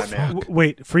 Holy fuck!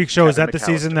 Wait, Freak Show, is that the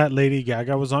season that Lady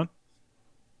Gaga was on?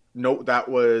 No, that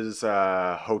was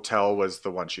Hotel was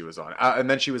the one she was on, and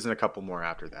then she was in a couple more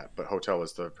after that. But Hotel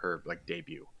was her like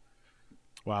debut.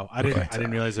 Wow, I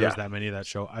didn't realize there was that many of that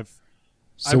show. I've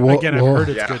heard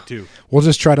it's good too. We'll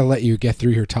just try to let you get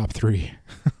through your top 3.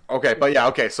 Okay,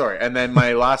 but sorry. And then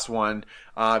my last one,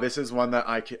 this is one that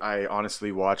I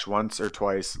honestly watch once or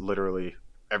twice, literally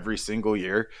every single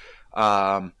year.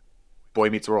 Boy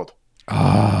Meets World.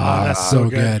 That's so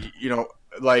good. You know,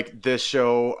 like this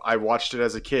show, I watched it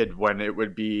as a kid when it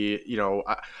would be, you know,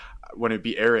 when it'd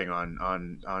be airing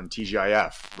on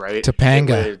TGIF, right?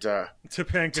 Topanga.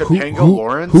 Topanga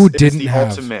Lawrence. Who didn't have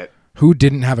ultimate. Who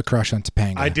didn't have a crush on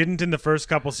Topanga? I didn't in the first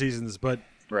couple seasons, but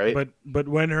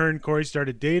when her and Corey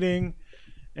started dating,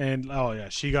 and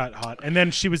she got hot. And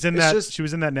then she was in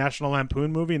that National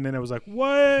Lampoon movie, and then I was like,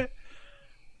 what?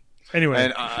 Anyway,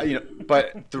 and you know,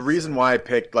 but the reason why I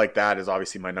picked like that is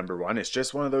obviously my number one. It's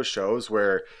just one of those shows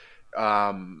where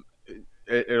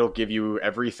it'll give you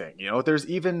everything. You know, there's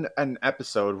even an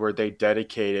episode where they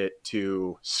dedicate it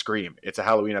to Scream. It's a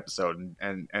Halloween episode,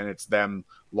 and it's them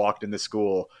locked in the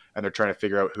school, and they're trying to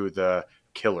figure out who the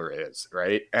killer is,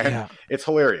 right? And it's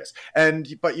hilarious.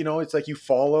 But you know, it's like you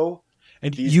follow,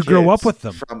 and you grow up with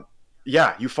them.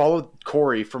 You follow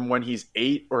Corey from when he's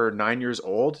 8 or 9 years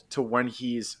old to when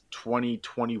he's 20,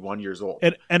 21 years old.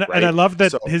 And I love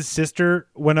that his sister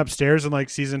went upstairs in like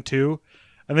season 2.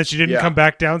 And then she didn't come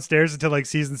back downstairs until like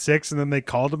season 6, and then they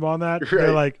called him on that. Right.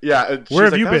 They're like, where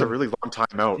have you been? That was a really long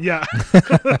time out. Yeah,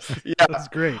 that's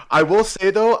great. I will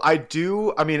say though, I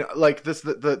mean, like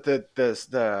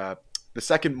the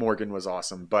second Morgan was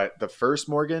awesome, but the first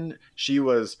Morgan, she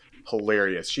was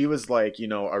hilarious. She was like, you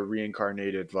know, a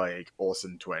reincarnated like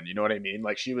Olsen twin. You know what I mean?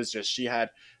 Like she was so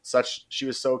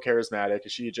charismatic.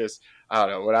 She just, I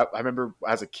don't know. I remember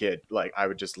as a kid, like I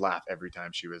would just laugh every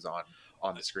time she was on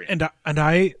the screen. And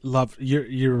I love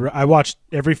I watched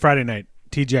every Friday night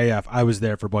TGIF. I was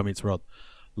there for Boy Meets World.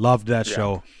 Loved that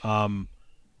show.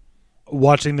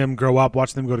 Watching them grow up,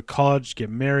 watching them go to college,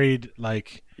 get married,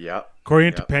 like Corey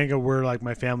and Topanga were like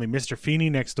my family. Mr.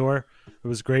 Feeney next door. It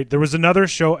was great. There was another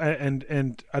show,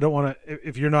 and I don't want to.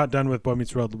 If you're not done with Boy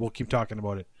Meets World, we'll keep talking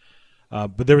about it.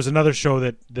 But there was another show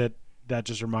that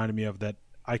just reminded me of that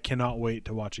I cannot wait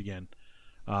to watch again.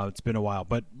 It's been a while,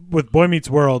 but with Boy Meets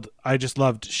World, I just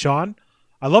loved Sean.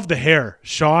 I loved the hair,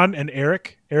 Sean and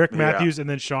Eric Matthews, and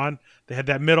then Sean. They had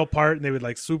that middle part, and they would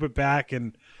like swoop it back,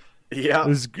 and it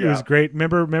was great.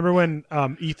 Remember when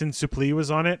Ethan Suplee was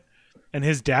on it, and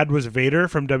his dad was Vader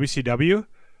from WCW.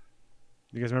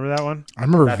 You guys remember that one? I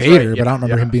remember Vader, right. But I don't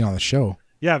remember him being on the show.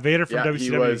 Yeah, Vader from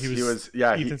WCW. He was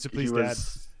Ethan Suplee's dad.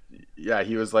 Yeah,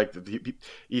 he was like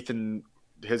Ethan.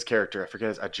 His character, I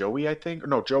forget, Joey, I think.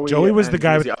 No, Joey. Joey was the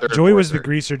guy. Joey was the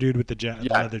greaser dude with the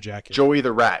leather jacket. Joey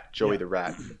the Rat. The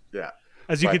Rat. Yeah.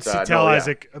 As you can tell,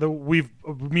 Isaac,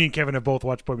 me and Kevin have both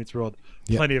watched Boy Meets World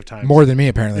plenty of times. More than me,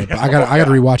 apparently. But I got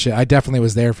to rewatch it. I definitely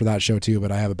was there for that show too,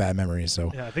 but I have a bad memory,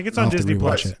 so I think it's on Disney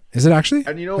Plus. Is it actually?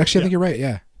 And you know, actually, I think you're right.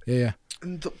 Yeah.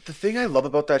 And the thing I love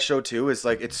about that show too is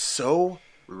like it's so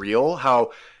real.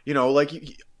 How, you know, like.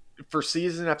 For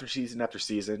season after season after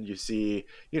season, you see,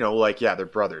 you know, like, they're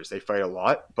brothers. They fight a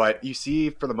lot. But you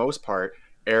see, for the most part,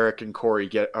 Eric and Corey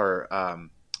getting along.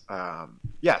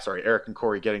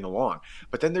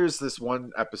 But then there's this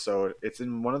one episode. It's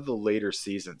in one of the later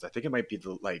seasons. I think it might be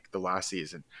the last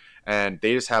season. And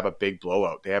they just have a big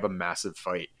blowout. They have a massive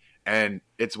fight. And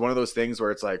it's one of those things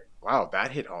where it's like, wow,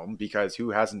 that hit home, because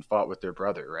who hasn't fought with their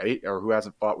brother, right? Or who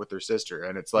hasn't fought with their sister?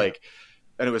 And it's like,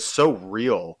 and it was so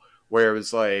real, where it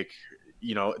was like,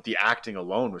 you know, the acting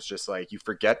alone was just like, you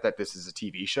forget that this is a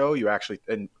TV show. You actually,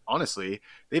 and honestly,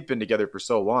 they've been together for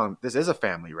so long. This is a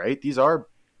family, right? These are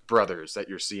brothers that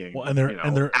you're seeing. Well, and they're, you know,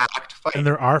 and they're, act, fight. and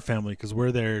they're our family, because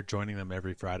we're there joining them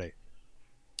every Friday.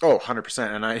 Oh,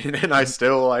 100%. And I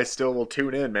still will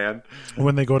tune in, man.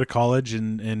 When they go to college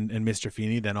and Mr.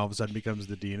 Feeney then all of a sudden becomes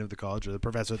the dean of the college, or the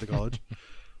professor of the college.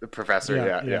 The professor,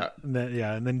 yeah.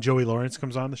 And then Joey Lawrence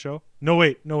comes on the show. No,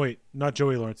 wait, not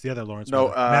Joey Lawrence, the other Lawrence. No,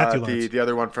 Matthew Lawrence. the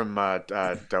other one from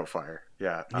Doubtfire.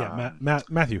 Yeah.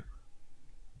 Matthew.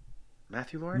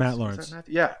 Matthew Lawrence? Matt Lawrence.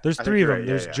 Matthew? Yeah. There's three of them. Right.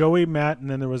 There's Joey, Matt, and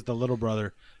then there was the little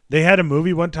brother. They had a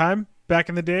movie one time back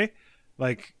in the day,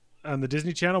 like on the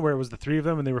Disney Channel, where it was the three of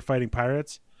them and they were fighting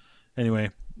pirates.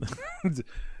 Anyway,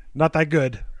 not that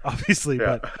good, obviously.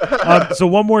 Yeah. But so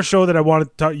one more show that I wanted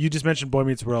to talk. You just mentioned Boy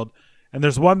Meets World, and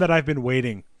there's one that I've been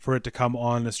waiting for it to come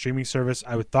on a streaming service.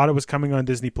 I thought it was coming on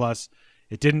Disney Plus.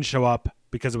 It didn't show up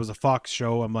because it was a Fox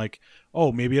show. I'm like,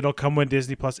 oh, maybe it'll come when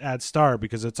Disney Plus adds Star,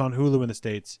 because it's on Hulu in the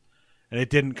States, and it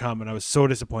didn't come, and I was so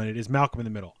disappointed. Is Malcolm in the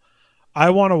Middle?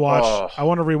 I want to watch. I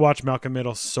want to rewatch Malcolm in the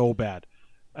Middle so bad.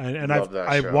 And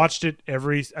I've watched it I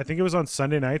think it was on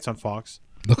Sunday nights on Fox.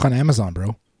 Look on Amazon,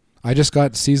 bro. I just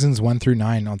got seasons 1 through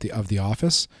 9 of The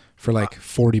Office for like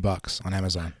 $40 on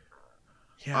Amazon.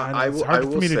 Yeah, it's hard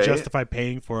for me to justify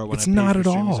paying for it when it's I pay not for at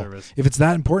streaming all. service. If it's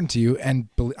that important to you, and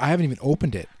I haven't even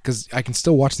opened it because I can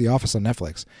still watch The Office on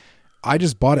Netflix. I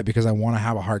just bought it because I want to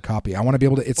have a hard copy. I want to be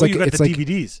able to. It's like you got it's the like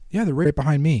DVDs. Yeah, they're right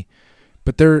behind me,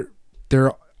 but they're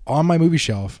on my movie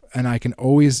shelf, and I can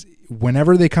always.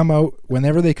 Whenever they come out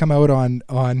on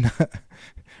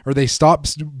or they stop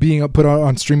being put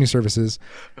on streaming services,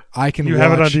 I can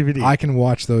have it on DVD. I can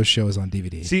watch those shows on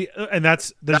DVD. See, and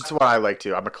that's what I like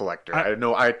too. I'm a collector.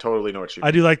 I totally know what you mean.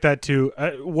 I do like that too.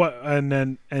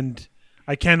 And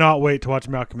I cannot wait to watch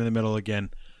Malcolm in the Middle again.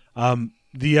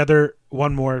 The other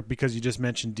one more, because you just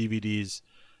mentioned DVDs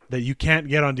that you can't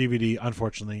get on DVD,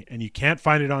 unfortunately, and you can't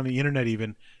find it on the internet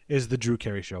even, is the Drew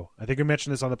Carey Show. I think I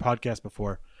mentioned this on the podcast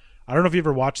before. I don't know if you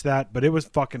ever watched that, but it was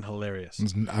fucking hilarious.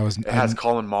 It has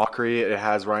Colin Mockery. It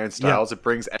has Ryan Stiles. Yeah. It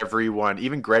brings everyone,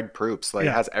 even Greg Proops. It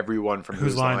has everyone from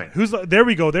Whose Line. There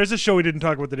we go. There's a show we didn't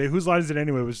talk about today. Whose Line Is It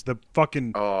Anyway? It was the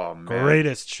fucking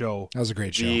greatest show. That was a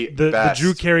great show. The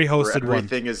Drew Carey hosted one.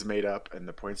 Everything is made up and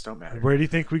the points don't matter. Where do you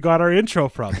think we got our intro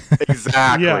from?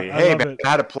 Exactly. Hey, man, I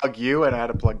had to plug you and I had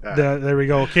to plug that. There we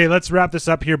go. Okay, let's wrap this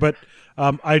up here. But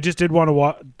I just did want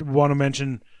to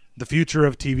mention the future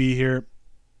of TV here.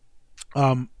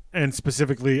 And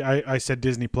specifically, I said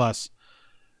Disney Plus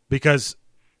because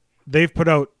they've put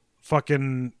out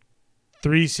fucking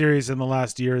 3 series in the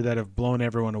last year that have blown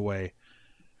everyone away.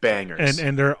 Bangers.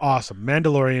 And they're awesome.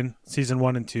 Mandalorian, season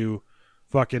 1 and 2,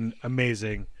 fucking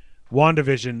amazing.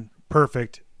 WandaVision,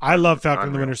 perfect. I love Falcon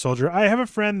and the Winter Soldier. I have a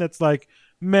friend that's like,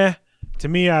 meh. To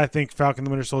me, I think Falcon and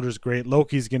the Winter Soldier is great.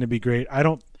 Loki's going to be great.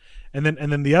 And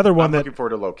then the other one I'm looking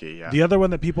forward to Loki, yeah. The other one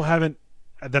that people haven't,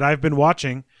 that I've been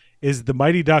watching, is the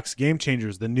Mighty Ducks Game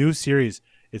Changers, the new series.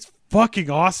 It's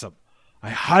fucking awesome. I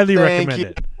highly recommend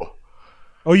it.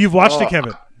 Oh, you've watched it,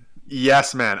 Kevin?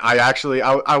 Yes, man.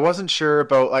 I wasn't sure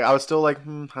about, I was still like,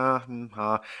 and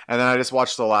then I just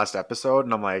watched the last episode,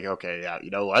 and I'm like, okay, yeah,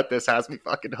 you know what? This has me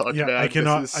fucking hooked, man. I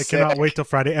cannot wait till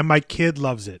Friday, and my kid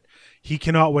loves it. He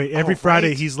cannot wait. Every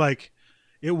Friday, he's like,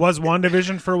 it was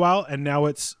WandaVision for a while, and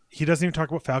now he doesn't even talk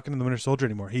about Falcon and the Winter Soldier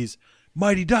anymore. He's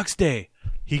Mighty Ducks Day.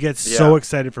 He gets so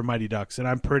excited for Mighty Ducks, and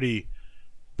I'm pretty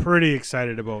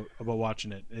excited about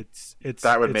watching it.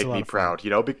 That would make me proud. You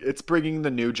know, it's bringing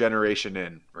the new generation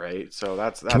in, right? So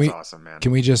that's awesome, man.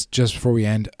 Can we just before we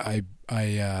end, I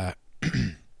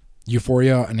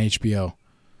Euphoria on HBO.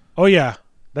 Oh yeah,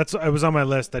 it was on my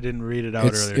list. I didn't read it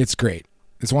out earlier. It's great.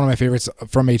 It's one of my favorites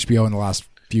from HBO in the last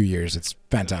few years. It's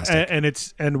fantastic.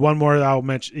 And one more that I'll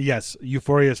mention. Yes,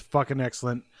 Euphoria is fucking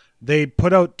excellent. They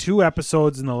put out 2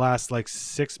 episodes in the last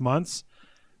 6 months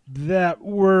that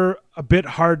were a bit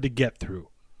hard to get through.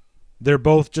 They're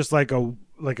both just like a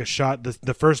shot.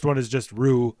 The first one is just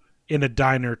Rue in a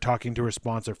diner talking to her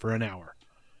sponsor for an hour.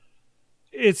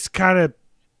 It's good,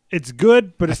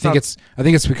 but I think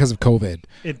it's because of COVID.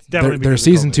 It's definitely their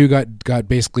season 2 got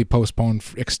basically postponed.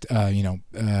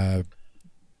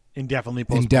 Indefinitely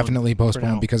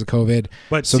postponed because of COVID.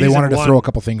 But so they wanted to throw a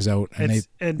couple things out,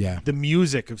 the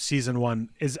music of season 1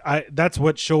 that's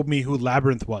what showed me who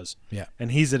Labyrinth was. Yeah,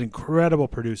 and he's an incredible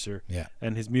producer. Yeah,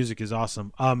 and his music is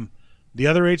awesome. The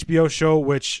other HBO show,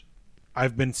 which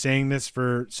I've been saying this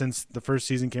since the first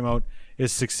season came out,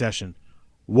 is Succession.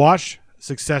 Watch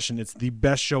Succession. It's the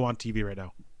best show on TV right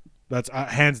now. That's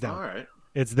hands down. All right.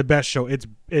 It's the best show.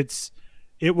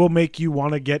 It will make you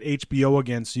want to get HBO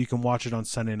again so you can watch it on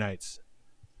Sunday nights.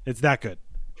 It's that good.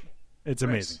 It's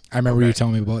amazing. I remember you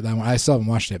telling me about that one. I still haven't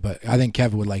watched it, but I think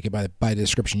Kevin would like it by the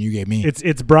description you gave me.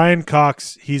 It's Brian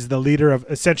Cox. He's the leader of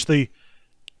essentially.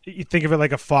 You think of it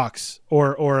like a Fox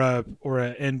or a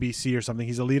NBC or something.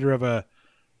 He's a leader of the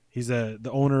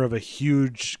owner of a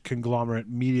huge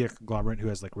media conglomerate who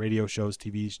has like radio shows,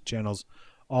 TV channels,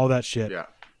 all that shit. Yeah.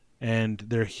 And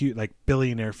they're huge, like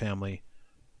billionaire family.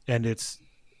 And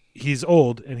he's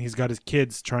old and he's got his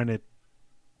kids trying to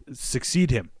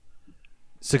succeed him.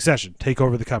 Succession, take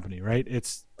over the company, right?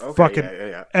 It's fucking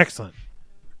excellent.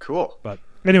 Cool. But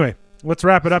anyway, let's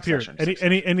wrap it up here.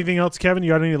 Succession. Anything else, Kevin?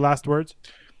 You got any last words?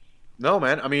 No,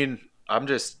 man. I mean, I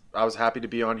was happy to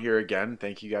be on here again.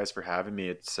 Thank you guys for having me.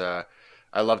 It's I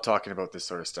love talking about this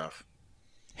sort of stuff.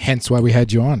 Hence why we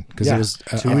had you on, because it was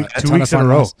a ton of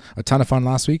fun a ton of fun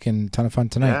last week and a ton of fun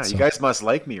tonight. Yeah, you guys must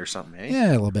like me or something, eh?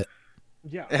 Yeah, a little bit.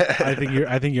 Yeah, I think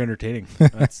you're entertaining.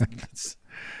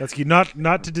 That's key.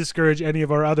 Not to discourage any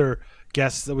of our other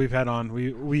guests that we've had on.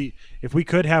 We if we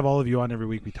could have all of you on every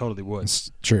week, we totally would. It's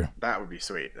true. That would be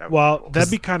sweet. That'd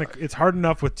be kind of. It's hard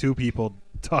enough with two people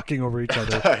talking over each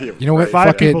other. You know what?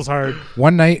 Five people's hard.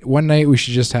 One night we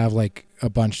should just have like a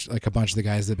bunch of the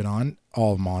guys that've been on,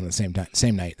 all of them on at the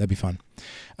same night. That'd be fun.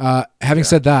 Having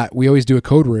said that, we always do a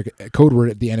code word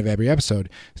at the end of every episode.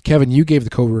 Kevin, you gave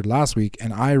the code word last week,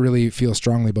 and I really feel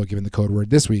strongly about giving the code word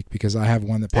this week because I have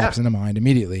one that pops into mind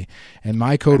immediately. And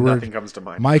my code word, nothing comes to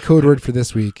mind. My code word for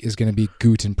this week is going to be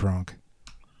Guten Pronk.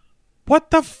 What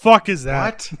the fuck is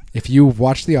that? What? If you've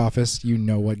watched The Office, you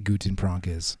know what Guten Pronk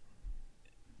is.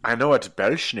 I know what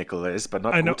Belschnickel is, but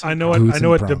not. I know Guten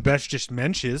what the Pronk. Bestest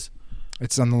Mensch is.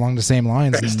 It's along the same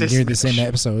lines and Bestest near the same Mensch.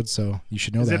 episode, so you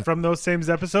should know Is that. it from those same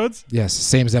episodes? Yes,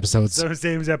 same episodes. Those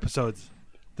same episodes.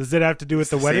 Does it have to do with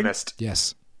the wedding? Samest.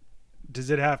 Yes. Does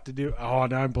it have to do? Oh,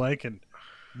 now I'm blanking.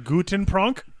 Guten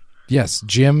Pronk. Yes,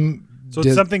 Jim. So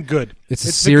it's something good. It's a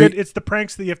the series. good. It's the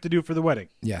pranks that you have to do for the wedding.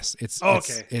 Yes, it's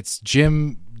okay. It's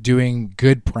Jim doing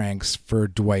good pranks for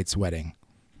Dwight's wedding.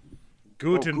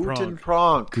 Guten Pronk.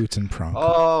 Pronk. Guten Pronk.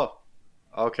 Oh,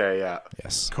 okay, yeah.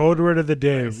 Yes. Code word of the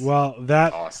day. Nice. Well,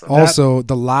 that Awesome. Also,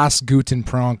 the last Guten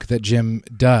Pronk that Jim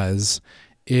does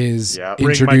is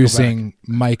introducing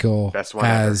Michael Best one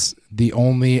as the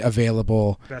only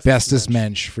available bestest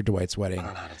mensch for Dwight's wedding. I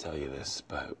don't know how to tell you this,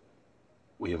 but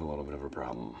we have a little bit of a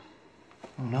problem.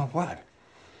 Oh, no, what?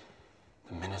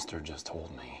 The minister just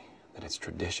told me that it's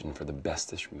tradition for the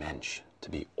bestest mensch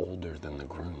to be older than the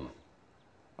groom.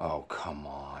 Oh, come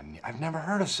on. I've never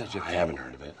heard of such a thing. I haven't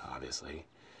heard of it, obviously.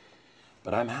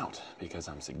 But I'm out because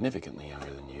I'm significantly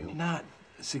younger than you. Not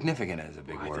significant is a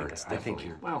big word. It's I think definitely-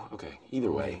 you're... Well, okay.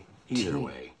 Either way.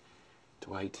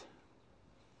 Dwight,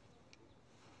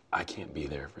 I can't be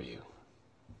there for you.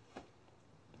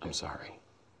 I'm sorry.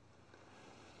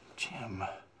 Jim.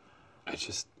 I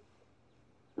just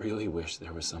really wish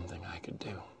there was something I could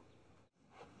do.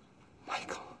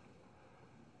 Michael.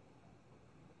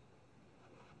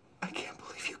 I can't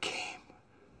believe you came.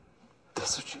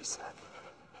 That's what she said.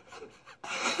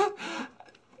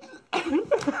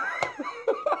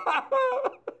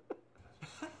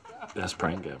 Best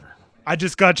prank ever. I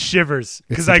just got shivers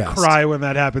because the I best. cry when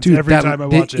that happens Dude, every time I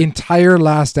watch it. The entire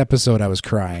last episode, I was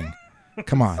crying.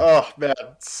 Come on. Oh man,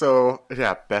 so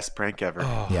yeah, best prank ever.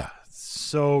 Yeah.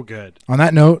 So good. On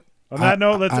that note,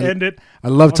 Let's end it. I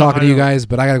love on a talking to high you note. guys,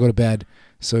 but I got to go to bed.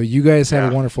 So you guys have Yeah.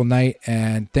 a wonderful night,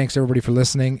 and thanks everybody for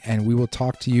listening. And we will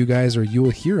talk to you guys, or you will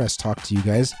hear us talk to you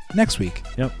guys next week.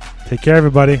 Yep. Take care,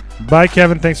 everybody. Bye,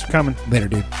 Kevin. Thanks for coming. Later,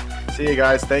 dude. See you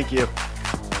guys. Thank you.